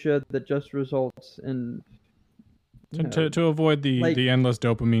amnesia that just results in, you know, to avoid like, the endless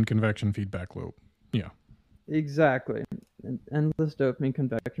dopamine convection feedback loop. Yeah. Exactly. An endless dopamine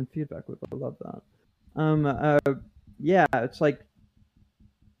convection feedback loop. I love that. Yeah, it's like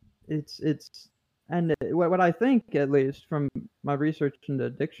it's and what I think, at least from my research into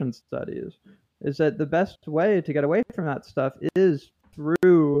addiction studies, is that the best way to get away from that stuff is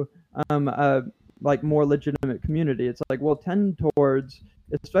through like more legitimate community. It's like we'll tend towards,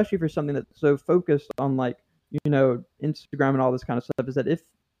 especially for something that's so focused on like, Instagram and all this kind of stuff, is that if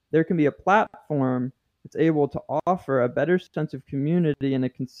there can be a platform that's able to offer a better sense of community in a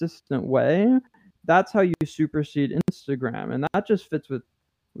consistent way, that's how you supersede Instagram. And that just fits with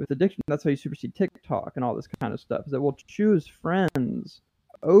addiction. That's how you supersede TikTok and all this kind of stuff, is that we'll choose friends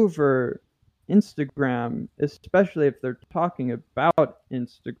over Instagram, especially if they're talking about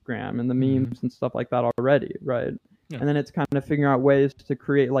Instagram and the memes and stuff like that already, right? Yeah. And then it's kind of figuring out ways to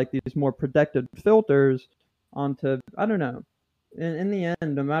create like these more protected filters onto, I don't know. In the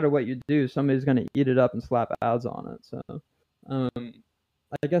end, no matter what you do, somebody's going to eat it up and slap ads on it. So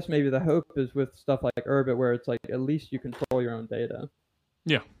I guess maybe the hope is with stuff like Urbit, where it's like at least you control your own data.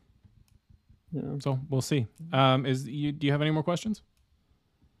 Yeah. So we'll see. Do you have any more questions?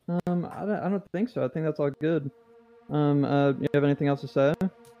 I don't think so. I think that's all good. You have anything else to say?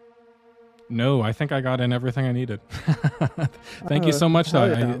 No, I think I got in everything I needed. Thank you so much, though.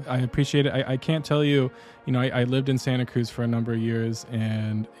 Yeah. I appreciate it. I can't tell you, I lived in Santa Cruz for a number of years,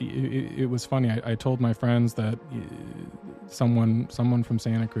 and it was funny. I told my friends that someone from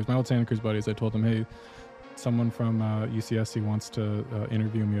Santa Cruz, my old Santa Cruz buddies, I told them, hey, someone from UCSC wants to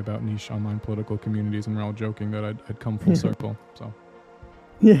interview me about niche online political communities, and we're all joking that I'd come full circle. So.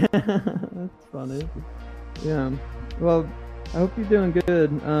 Yeah, that's funny. Yeah. Well, I hope you're doing good.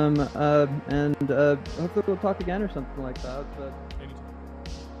 And hopefully we'll talk again or something like that.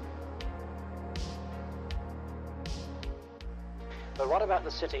 But what about the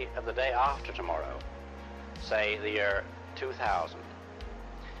city of the day after tomorrow? Say the year 2000.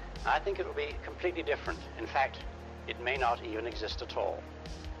 I think it will be completely different. In fact, it may not even exist at all.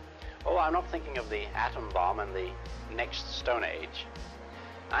 Oh, I'm not thinking of the atom bomb and the next Stone Age.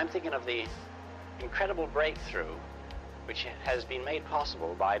 I'm thinking of the incredible breakthrough which has been made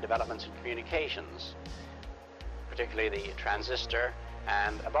possible by developments in communications, particularly the transistor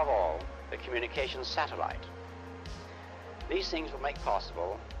and, above all, the communications satellite. These things will make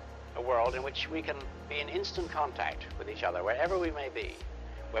possible a world in which we can be in instant contact with each other wherever we may be,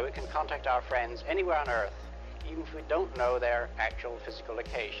 where we can contact our friends anywhere on Earth, even if we don't know their actual physical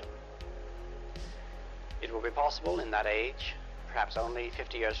location. It will be possible in that age, perhaps only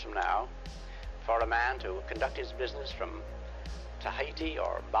 50 years from now, for a man to conduct his business from Tahiti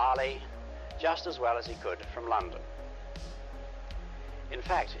or Bali just as well as he could from London. In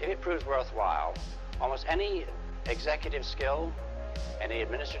fact, if it proves worthwhile, almost any executive skill, any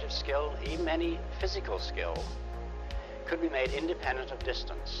administrative skill, even any physical skill could be made independent of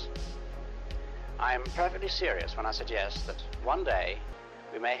distance. I am perfectly serious when I suggest that one day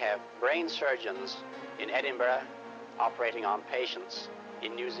we may have brain surgeons in Edinburgh operating on patients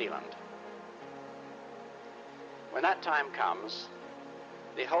in New Zealand. When that time comes,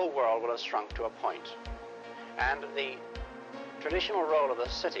 the whole world will have shrunk to a point, and the traditional role of the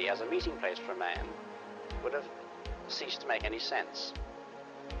city as a meeting place for man would have ceased to make any sense.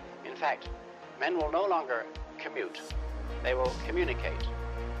 In fact, men will no longer commute, they will communicate.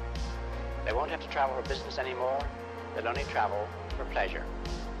 They won't have to travel for business anymore, they'll only travel for pleasure.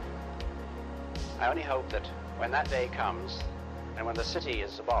 I only hope that when that day comes, and when the city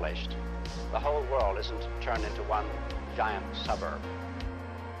is abolished, the whole world isn't turned into one giant suburb.